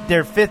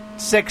their 5th,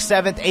 6th,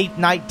 7th, 8th,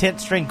 9th, 10th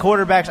string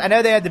quarterbacks. I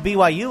know they had the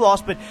BYU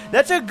loss, but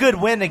that's a good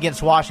win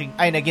against Washington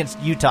and against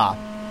Utah.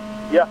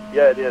 Yeah,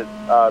 it is.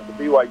 The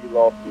BYU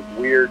loss was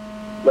weird.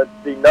 Let's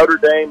see, Notre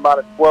Dame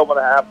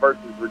 -12.5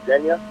 versus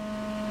Virginia.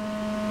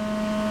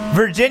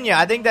 Virginia,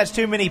 I think that's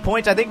too many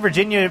points. I think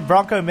Virginia,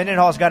 Bronco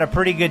Mendenhall's got a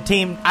pretty good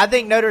team. I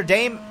think Notre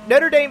Dame,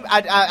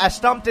 I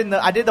stumped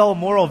I did the whole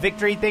moral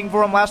victory thing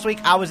for them last week.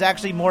 I was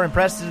actually more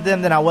impressed with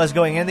them than I was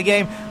going into the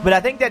game, but I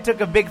think that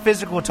took a big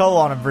physical toll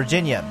on them,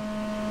 Virginia.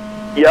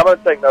 Yeah, I'm going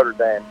to take Notre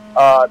Dame.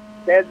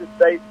 Kansas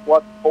State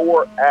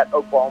 +4 at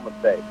Oklahoma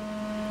State.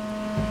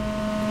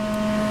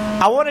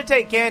 I want to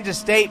take Kansas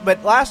State,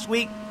 but last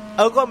week,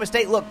 Oklahoma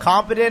State looked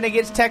competent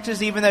against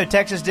Texas, even though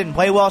Texas didn't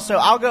play well, so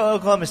I'll go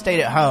Oklahoma State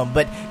at home.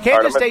 But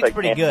Kansas State's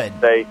pretty good.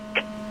 State.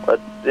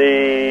 Let's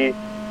see.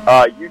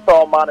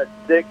 Utah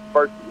 -6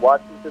 versus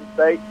Washington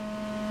State.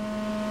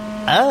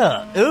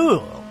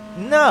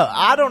 No,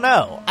 I don't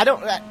know.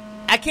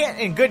 I can't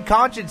in good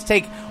conscience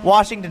take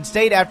Washington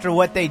State after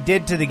what they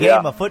did to the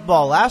game of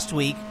football last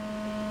week.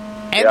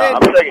 And then,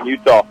 I'm taking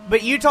Utah.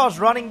 But Utah's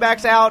running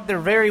backs out. They're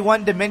very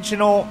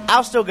one-dimensional.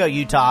 I'll still go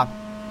Utah.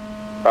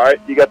 All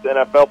right, you got the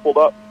NFL pulled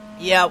up?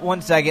 Yeah,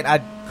 1 second. I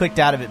clicked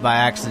out of it by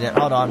accident.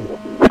 Hold on.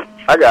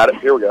 I got it.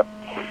 Here we go.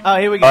 Oh,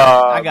 here we go.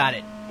 I got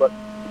it. But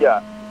yeah,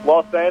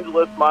 Los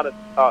Angeles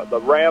the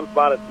Rams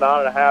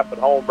 -9.5 at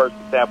home versus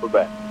Tampa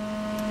Bay.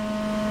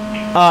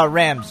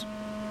 Rams.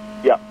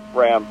 Yeah,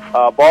 Rams.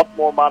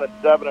 Baltimore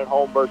 -7 at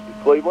home versus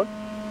Cleveland.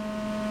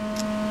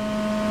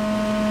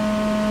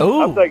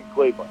 Ooh. I'm taking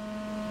Cleveland.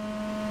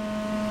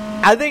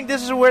 I think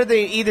this is where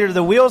either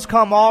the wheels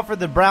come off or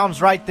the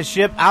Browns right the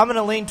ship. I'm going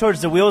to lean towards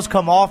the wheels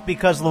come off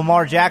because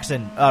Lamar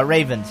Jackson,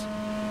 Ravens.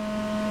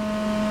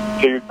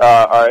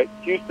 All right.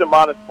 Houston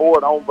 -4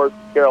 at home versus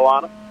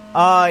Carolina.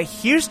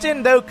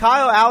 Houston, though,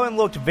 Kyle Allen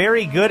looked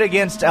very good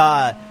against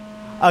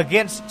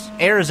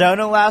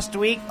Arizona last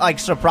week, like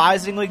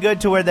surprisingly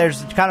good to where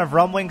there's kind of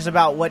rumblings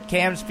about what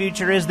Cam's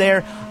future is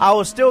there. I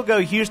will still go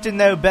Houston,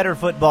 though, better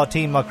football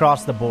team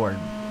across the board.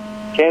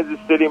 Kansas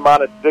City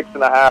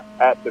 -6.5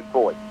 at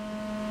Detroit.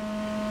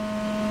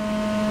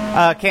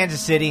 Kansas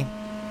City.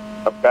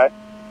 Okay.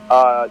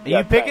 Are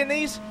you picking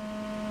these?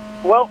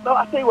 Well, no,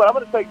 I tell you what, I'm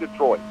going to take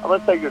Detroit.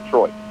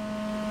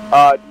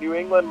 New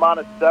England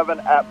 -7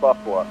 at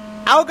Buffalo.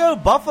 I'll go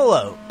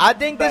Buffalo. I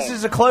think this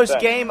is a close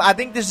Thanks. game. I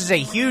think this is a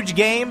huge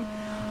game.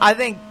 I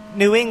think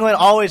New England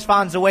always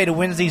finds a way to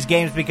win these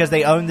games because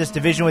they own this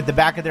division with the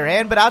back of their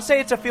hand, but I'd say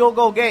it's a field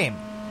goal game.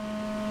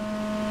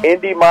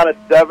 Indy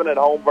 -7 at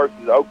home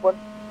versus Oakland.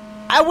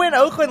 I went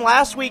Oakland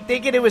last week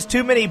thinking it was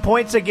too many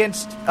points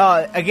against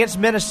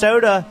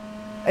Minnesota.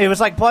 It was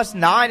like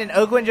 +9, and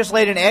Oakland just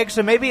laid an egg,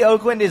 so maybe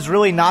Oakland is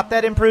really not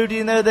that improved,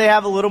 even though they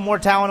have a little more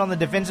talent on the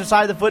defensive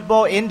side of the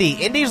football.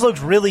 Indy's looks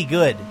really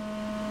good.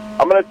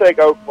 I'm going to take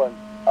Oakland,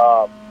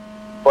 but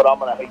I'm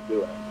going to hate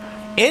doing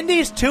it.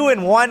 Indy's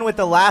 2-1 with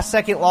the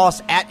last-second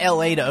loss at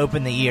L.A. to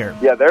open the year.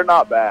 Yeah, they're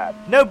not bad.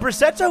 No,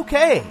 Brissett's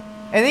okay.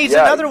 And he's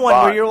another one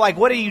where you're like,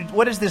 what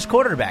is this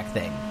quarterback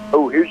thing?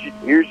 Oh, here's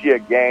you a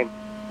game.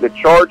 The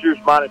Chargers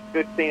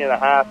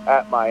 -15.5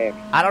 at Miami.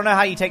 I don't know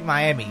how you take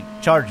Miami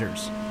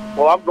Chargers.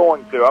 Well, I'm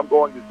going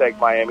to take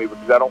Miami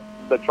because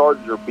the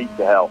Chargers are beat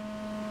to hell.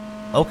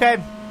 Okay.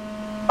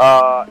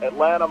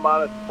 Atlanta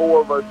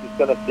 -4 versus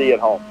Tennessee at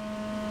home.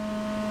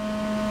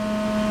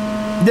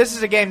 This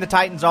is a game the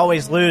Titans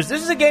always lose.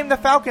 This is a game the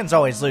Falcons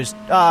always lose.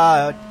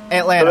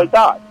 Atlanta. So they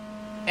tied.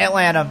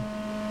 Atlanta.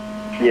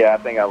 Yeah, I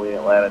think I lean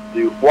Atlanta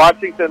too.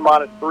 Washington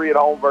 -3 at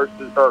home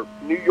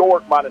New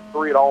York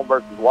 -3 at home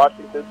versus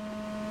Washington.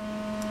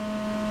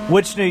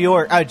 Which New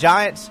York? Oh,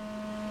 Giants?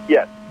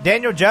 Yes.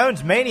 Daniel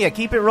Jones, mania.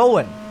 Keep it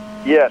rolling.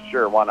 Yeah,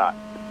 sure. Why not?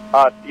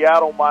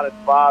 Seattle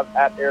 -5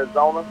 at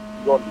Arizona.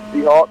 Going to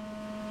Seahawks.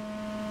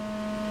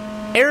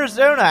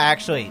 Arizona,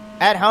 actually.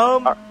 At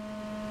home.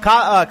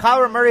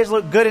 Kyler Murray's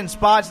looked good in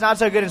spots, not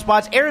so good in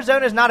spots.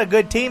 Arizona's not a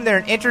good team. They're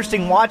an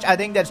interesting watch. I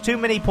think that's too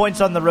many points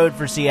on the road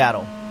for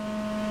Seattle.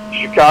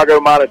 Chicago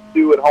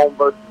 -2 at home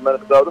versus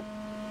Minnesota.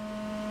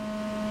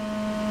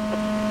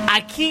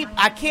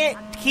 I can't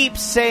keep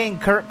saying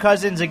Kirk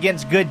Cousins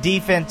against good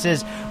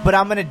defenses, but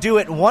I'm going to do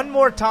it one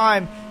more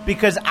time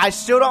because I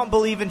still don't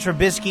believe in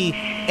Trubisky.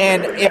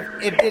 And if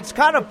it's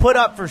kind of put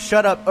up for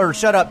shut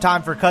up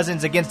time for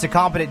Cousins against a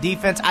competent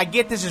defense, I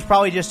get this is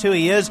probably just who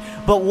he is.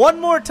 But one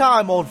more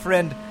time, old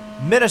friend,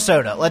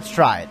 Minnesota. Let's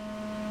try it.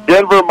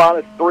 Denver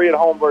 -3 at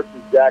home versus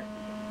Jackson.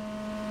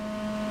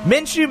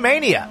 Minshew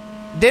mania.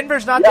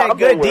 Denver's not that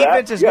good.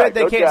 Defense is good.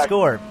 They can't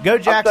score. Go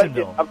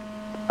Jacksonville.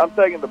 I'm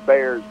taking the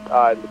Bears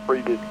in the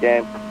previous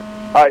game.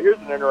 All right, here's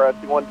an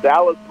interesting one.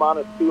 Dallas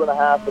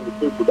 -2.5 in the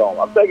Superdome.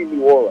 I'm taking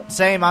New Orleans.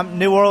 Same. I'm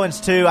New Orleans,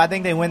 too. I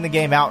think they win the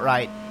game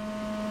outright.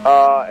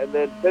 And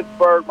then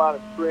Pittsburgh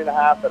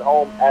 -3.5 at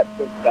home at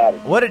Cincinnati.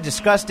 What a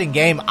disgusting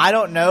game. I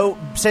don't know.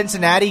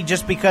 Cincinnati,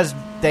 just because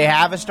they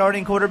have a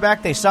starting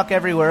quarterback, they suck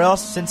everywhere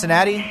else.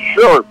 Cincinnati?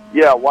 Sure.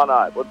 Yeah, why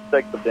not? Let's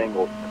take the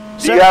Bengals.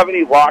 Do you have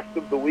any locks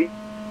of the week?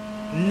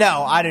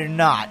 No, I do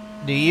not.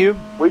 Do you?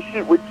 We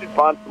should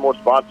find some more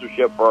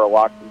sponsorship for our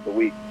locks of the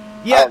week.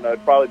 Yeah. I don't know.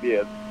 It'd probably be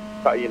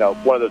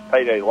one of those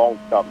payday loan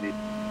companies.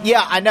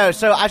 Yeah, I know.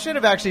 So I should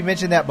have actually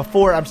mentioned that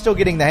before. I'm still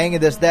getting the hang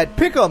of this. That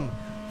Pick'em,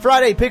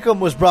 Friday Pick'em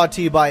was brought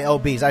to you by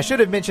LB's. I should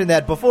have mentioned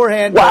that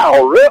beforehand.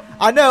 Wow, Rip.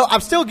 I know.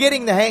 I'm still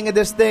getting the hang of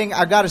this thing.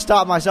 I got to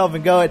stop myself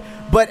and go it.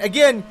 But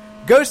again,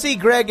 go see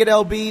Greg at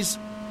LB's.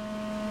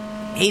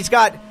 He's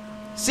got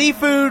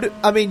seafood.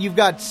 I mean, you've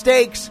got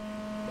steaks.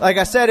 Like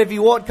I said, if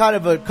you want kind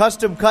of a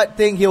custom cut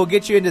thing, he'll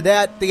get you into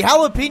that. The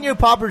jalapeno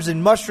poppers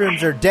and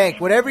mushrooms are dank.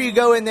 Whenever you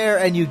go in there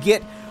and you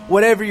get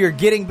whatever you're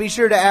getting, be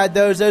sure to add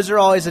those. Those are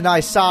always a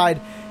nice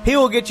side. He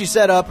will get you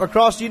set up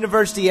across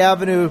University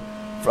Avenue.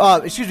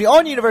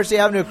 On University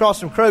Avenue across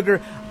from Kroger.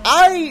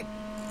 I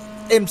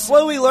am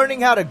slowly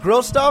learning how to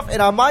grill stuff,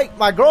 and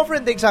my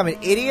girlfriend thinks I'm an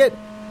idiot.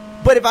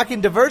 But if I can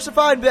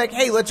diversify and be like,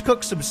 hey, let's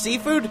cook some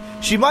seafood,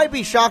 she might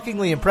be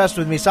shockingly impressed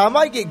with me. So I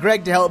might get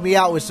Greg to help me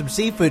out with some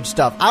seafood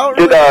stuff. I don't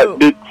really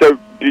know.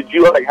 Did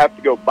you have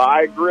to go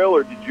buy a grill,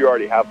 or did you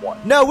already have one?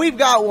 No, we've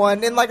got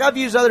one. And I've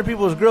used other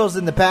people's grills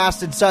in the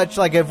past and such,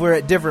 like if we're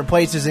at different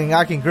places and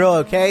I can grill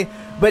okay.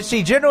 But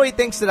she generally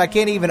thinks that I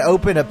can't even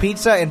open a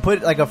pizza and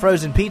put a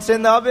frozen pizza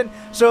in the oven.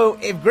 So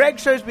if Greg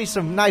shows me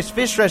some nice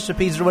fish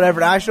recipes or whatever,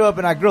 and I show up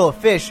and I grill a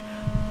fish,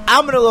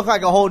 I'm going to look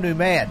like a whole new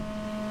man.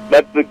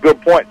 That's a good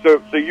point.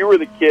 So you were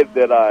the kid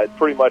that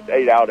pretty much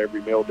ate out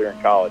every meal during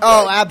college.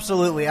 Oh, right?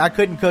 Absolutely. I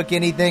couldn't cook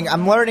anything.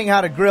 I'm learning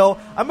how to grill.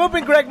 I'm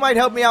hoping Greg might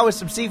help me out with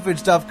some seafood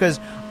stuff because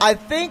I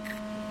think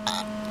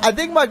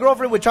my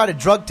girlfriend would try to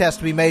drug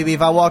test me maybe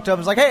if I walked up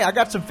and was like, hey, I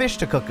got some fish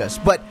to cook us.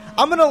 But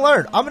I'm going to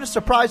learn. I'm going to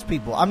surprise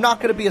people. I'm not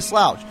going to be a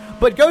slouch.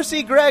 But go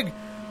see Greg.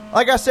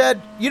 Like I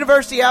said,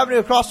 University Avenue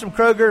across from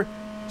Kroger.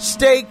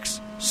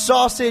 Steaks,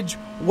 sausage,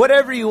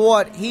 whatever you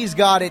want, he's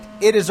got it.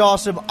 It is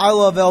awesome. I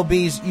love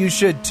LB's. You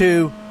should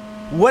too.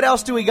 What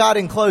else do we got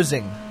in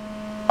closing?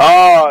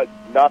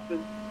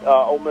 Nothing.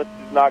 Ole Miss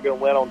is not going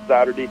to win on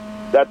Saturday.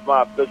 That's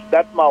my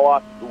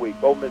lock of the week.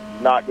 Ole Miss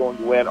is not going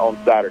to win on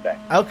Saturday.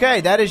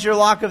 Okay, that is your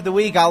lock of the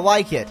week. I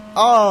like it.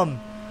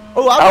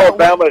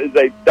 Alabama is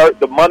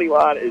the money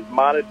line is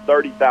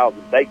 -30,000.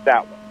 Take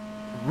that one.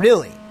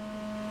 Really?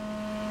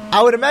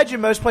 I would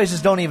imagine most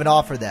places don't even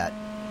offer that.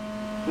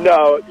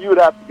 No, you would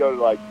have to go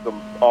to some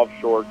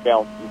offshore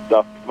accounts and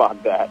stuff to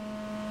find that.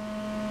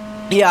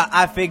 Yeah,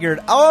 I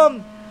figured.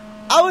 I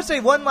would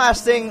say one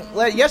last thing.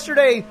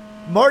 Yesterday,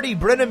 Marty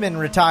Brennaman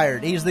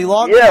retired. He's the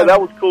long. Yeah,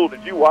 that was cool.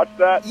 Did you watch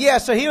that? Yeah,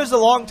 so he was the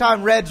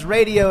longtime Reds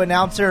radio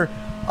announcer.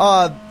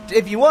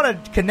 If you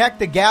want to connect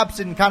the gaps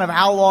in kind of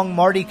how long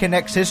Marty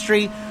connects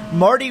history,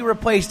 Marty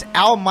replaced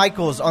Al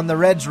Michaels on the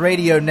Reds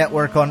radio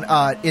network in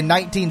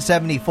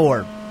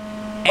 1974.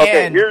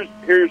 Okay,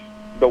 here's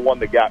the one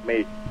that got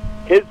me.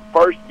 His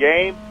first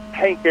game,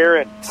 Hank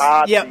Aaron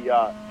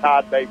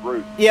tied Babe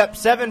Ruth. Yep,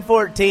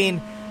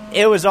 7-14.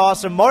 It was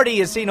awesome. Marty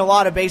has seen a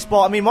lot of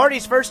baseball. I mean,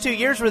 Marty's first 2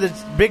 years with the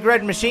Big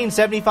Red Machine,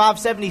 75,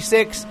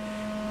 76.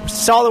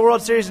 Saw the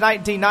World Series in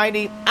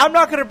 1990. I'm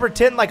not going to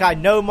pretend like I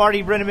know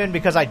Marty Brennaman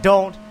because I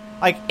don't.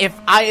 If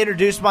I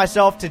introduced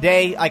myself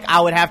today,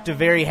 I would have to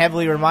very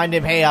heavily remind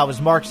him, hey, I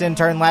was Mark's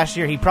intern last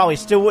year. He probably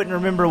still wouldn't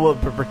remember,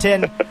 would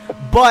pretend.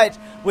 But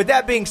with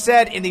that being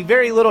said, in the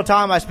very little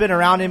time I spent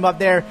around him up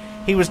there,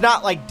 he was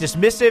not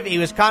dismissive. He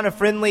was kind of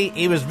friendly.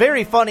 He was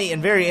very funny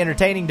and very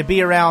entertaining to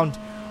be around.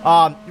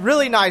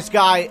 Really nice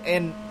guy.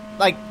 And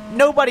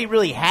nobody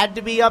really had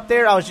to be up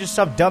there. I was just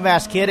some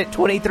dumbass kid at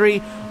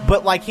 23.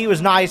 But he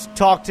was nice,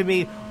 talked to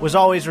me, was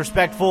always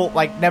respectful.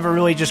 Never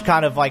really just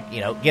kind of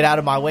get out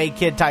of my way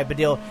kid type of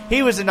deal.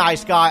 He was a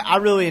nice guy. I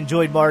really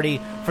enjoyed Marty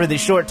for the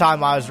short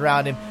time I was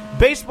around him.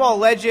 Baseball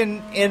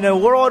legend in a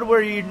world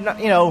where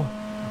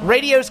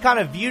radio's kind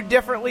of viewed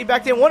differently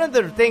back then. One of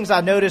the things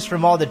I noticed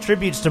from all the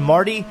tributes to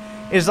Marty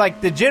is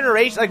the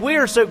generation, we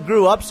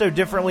grew up so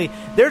differently.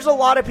 There's a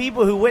lot of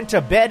people who went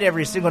to bed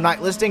every single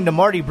night listening to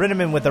Marty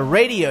Brennaman with a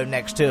radio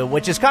next to him,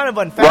 which is kind of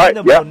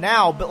unfathomable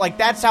now, but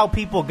that's how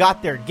people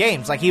got their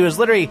games. He was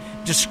literally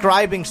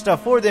describing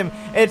stuff for them.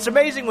 And it's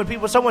amazing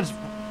when someone's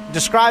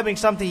describing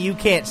something you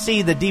can't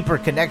see, the deeper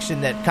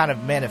connection that kind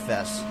of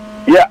manifests.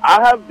 Yeah,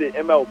 I have the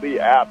MLB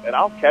app, and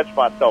I'll catch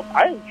myself.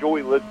 I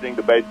enjoy listening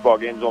to baseball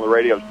games on the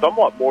radio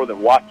somewhat more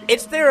than watching.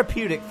 It's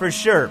therapeutic for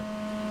sure.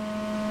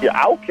 Yeah,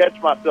 I'll catch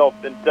myself,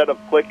 instead of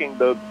clicking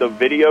the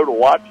video to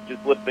watch,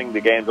 just listening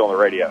to games on the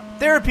radio.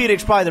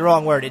 Therapeutic's probably the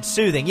wrong word. It's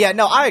soothing. Yeah,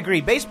 no, I agree.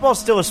 Baseball's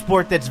still a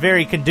sport that's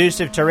very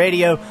conducive to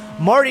radio.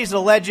 Marty's a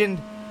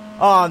legend.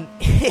 I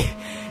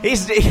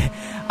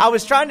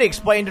was trying to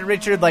explain to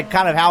Richard, like,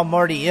 kind of how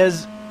Marty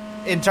is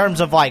in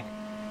terms of, like,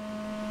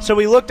 so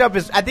we looked up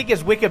I think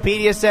his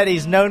Wikipedia said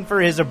he's known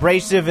for his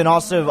abrasive and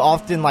also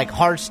often, like,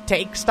 harsh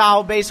take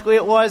style, basically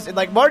it was. And,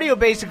 like, Marty will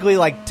basically,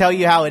 like, tell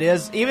you how it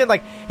is. Even,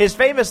 like, his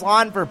famous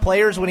line for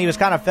players when he was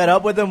kind of fed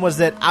up with them was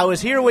that, I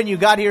was here when you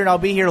got here and I'll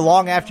be here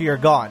long after you're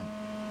gone.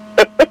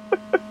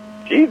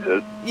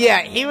 Jesus.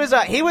 Yeah, he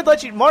would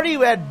let you. Marty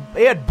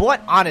had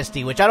blunt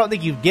honesty, which I don't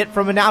think you get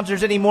from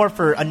announcers anymore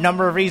for a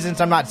number of reasons.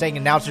 I'm not saying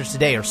announcers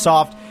today are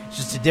soft. It's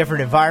just a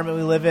different environment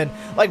we live in.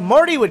 Like,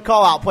 Marty would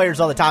call out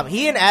players all the time.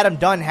 He and Adam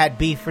Dunn had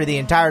beef for the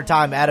entire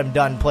time Adam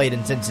Dunn played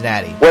in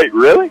Cincinnati. Wait,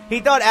 really? He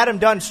thought Adam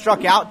Dunn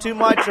struck out too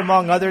much,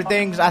 among other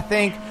things, I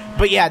think.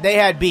 But yeah, they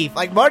had beef.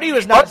 Like, Marty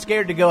was not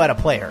scared to go at a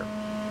player.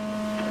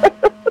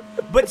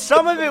 But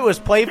some of it was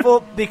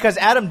playful because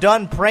Adam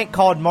Dunn prank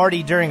called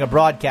Marty during a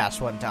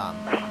broadcast one time.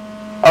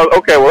 Oh,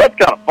 okay, well, that's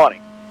kind of funny.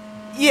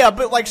 Yeah,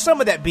 but, like, some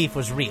of that beef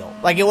was real.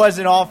 Like, it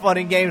wasn't all fun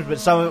and games, but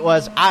some of it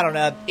was. I don't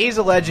know. He's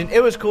a legend.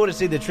 It was cool to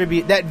see the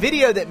tribute. That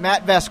video that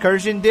Matt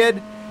Vasgersian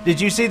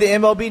did you see the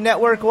MLB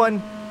Network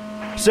one?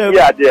 So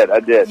yeah, I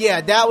did.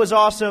 Yeah, that was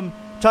awesome.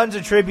 Tons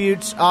of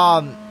tributes.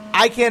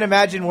 I can't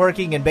imagine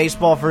working in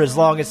baseball for as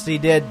long as he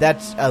did.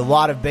 That's a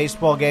lot of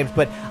baseball games.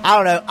 But I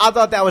don't know. I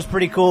thought that was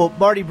pretty cool.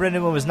 Marty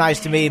Brennaman was nice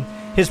to me.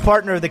 His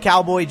partner, the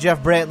Cowboy,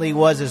 Jeff Brantley,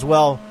 was as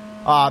well.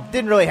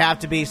 Didn't really have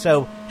to be.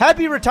 So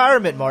happy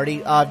retirement, Marty.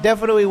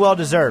 Definitely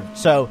well-deserved.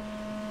 So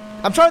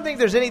I'm trying to think if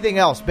there's anything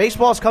else.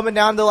 Baseball's coming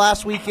down to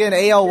last weekend.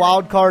 AL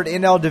wildcard,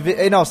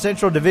 NL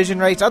Central Division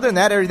race. Other than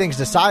that, everything's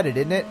decided,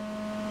 isn't it?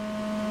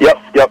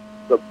 Yep.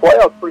 The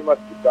playoffs pretty much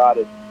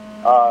decided.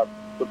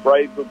 The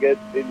Braves will get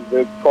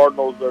the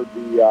Cardinals or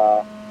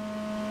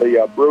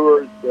the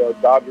Brewers. The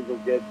Dodgers will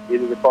get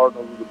either the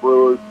Cardinals or the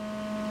Brewers.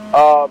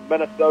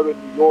 Minnesota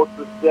and New York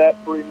are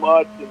set pretty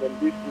much, and then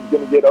Houston's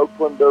going to get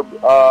Oakland or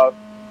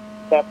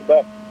Tampa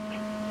Bay.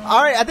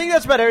 All right, I think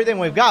that's about everything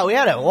we've got. We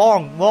had a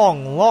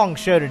long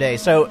show today,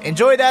 so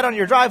enjoy that on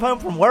your drive home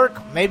from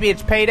work. Maybe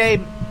it's payday.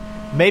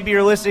 Maybe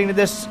you're listening to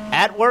this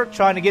at work,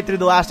 trying to get through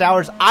the last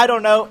hours. I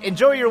don't know.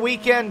 Enjoy your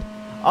weekend.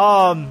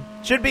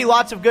 Should be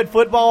lots of good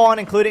football on,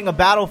 including a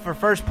battle for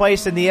first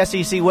place in the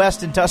SEC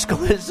West in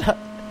Tuscaloosa.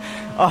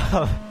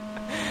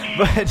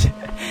 But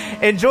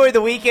enjoy the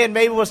weekend.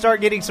 Maybe we'll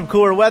start getting some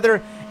cooler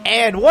weather.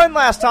 And one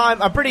last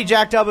time, I'm pretty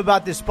jacked up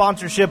about this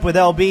sponsorship with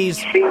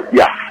LB's.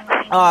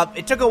 Yeah.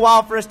 It took a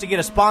while for us to get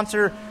a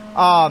sponsor.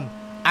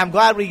 I'm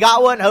glad we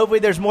got one. Hopefully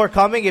there's more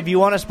coming. If you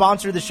want to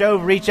sponsor the show,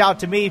 reach out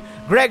to me.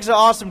 Greg's an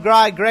awesome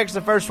guy. Greg's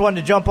the first one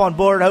to jump on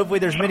board. Hopefully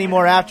there's many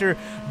more after.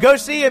 Go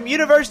see him,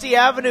 University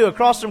Avenue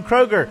across from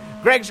Kroger.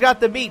 Greg's got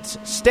the meats,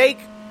 steak,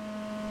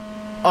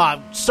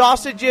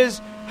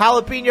 sausages,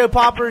 jalapeno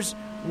poppers,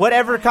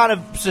 whatever kind of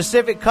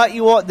specific cut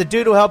you want. The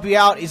dude will help you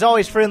out. He's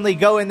always friendly.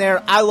 Go in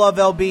there. I love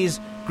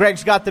LB's.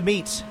 Greg's got the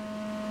meats.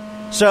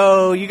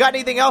 So you got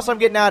anything else? I'm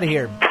getting out of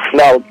here.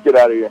 No, let's get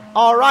out of here.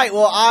 All right.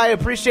 Well, I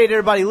appreciate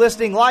everybody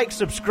listening. Like,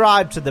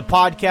 subscribe to the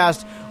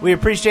podcast. We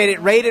appreciate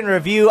it. Rate and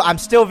review. I'm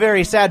still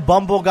very sad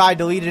Bumble guy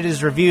deleted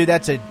his review.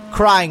 That's a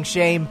crying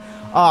shame.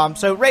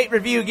 So rate,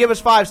 review, give us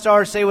 5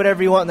 stars, say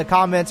whatever you want in the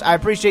comments. I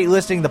appreciate you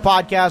listening to the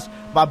podcast.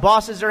 My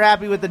bosses are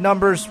happy with the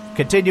numbers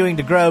continuing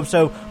to grow.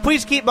 So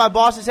please keep my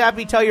bosses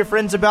happy. Tell your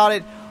friends about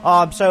it.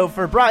 So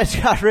for Brian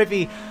Scott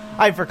Rippey,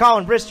 for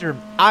Colin Brister,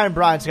 I'm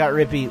Brian Scott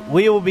Rippey.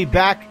 We will be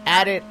back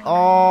at it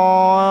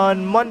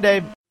on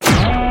Monday.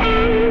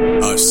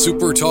 A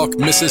SuperTalk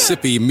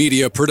Mississippi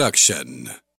media production.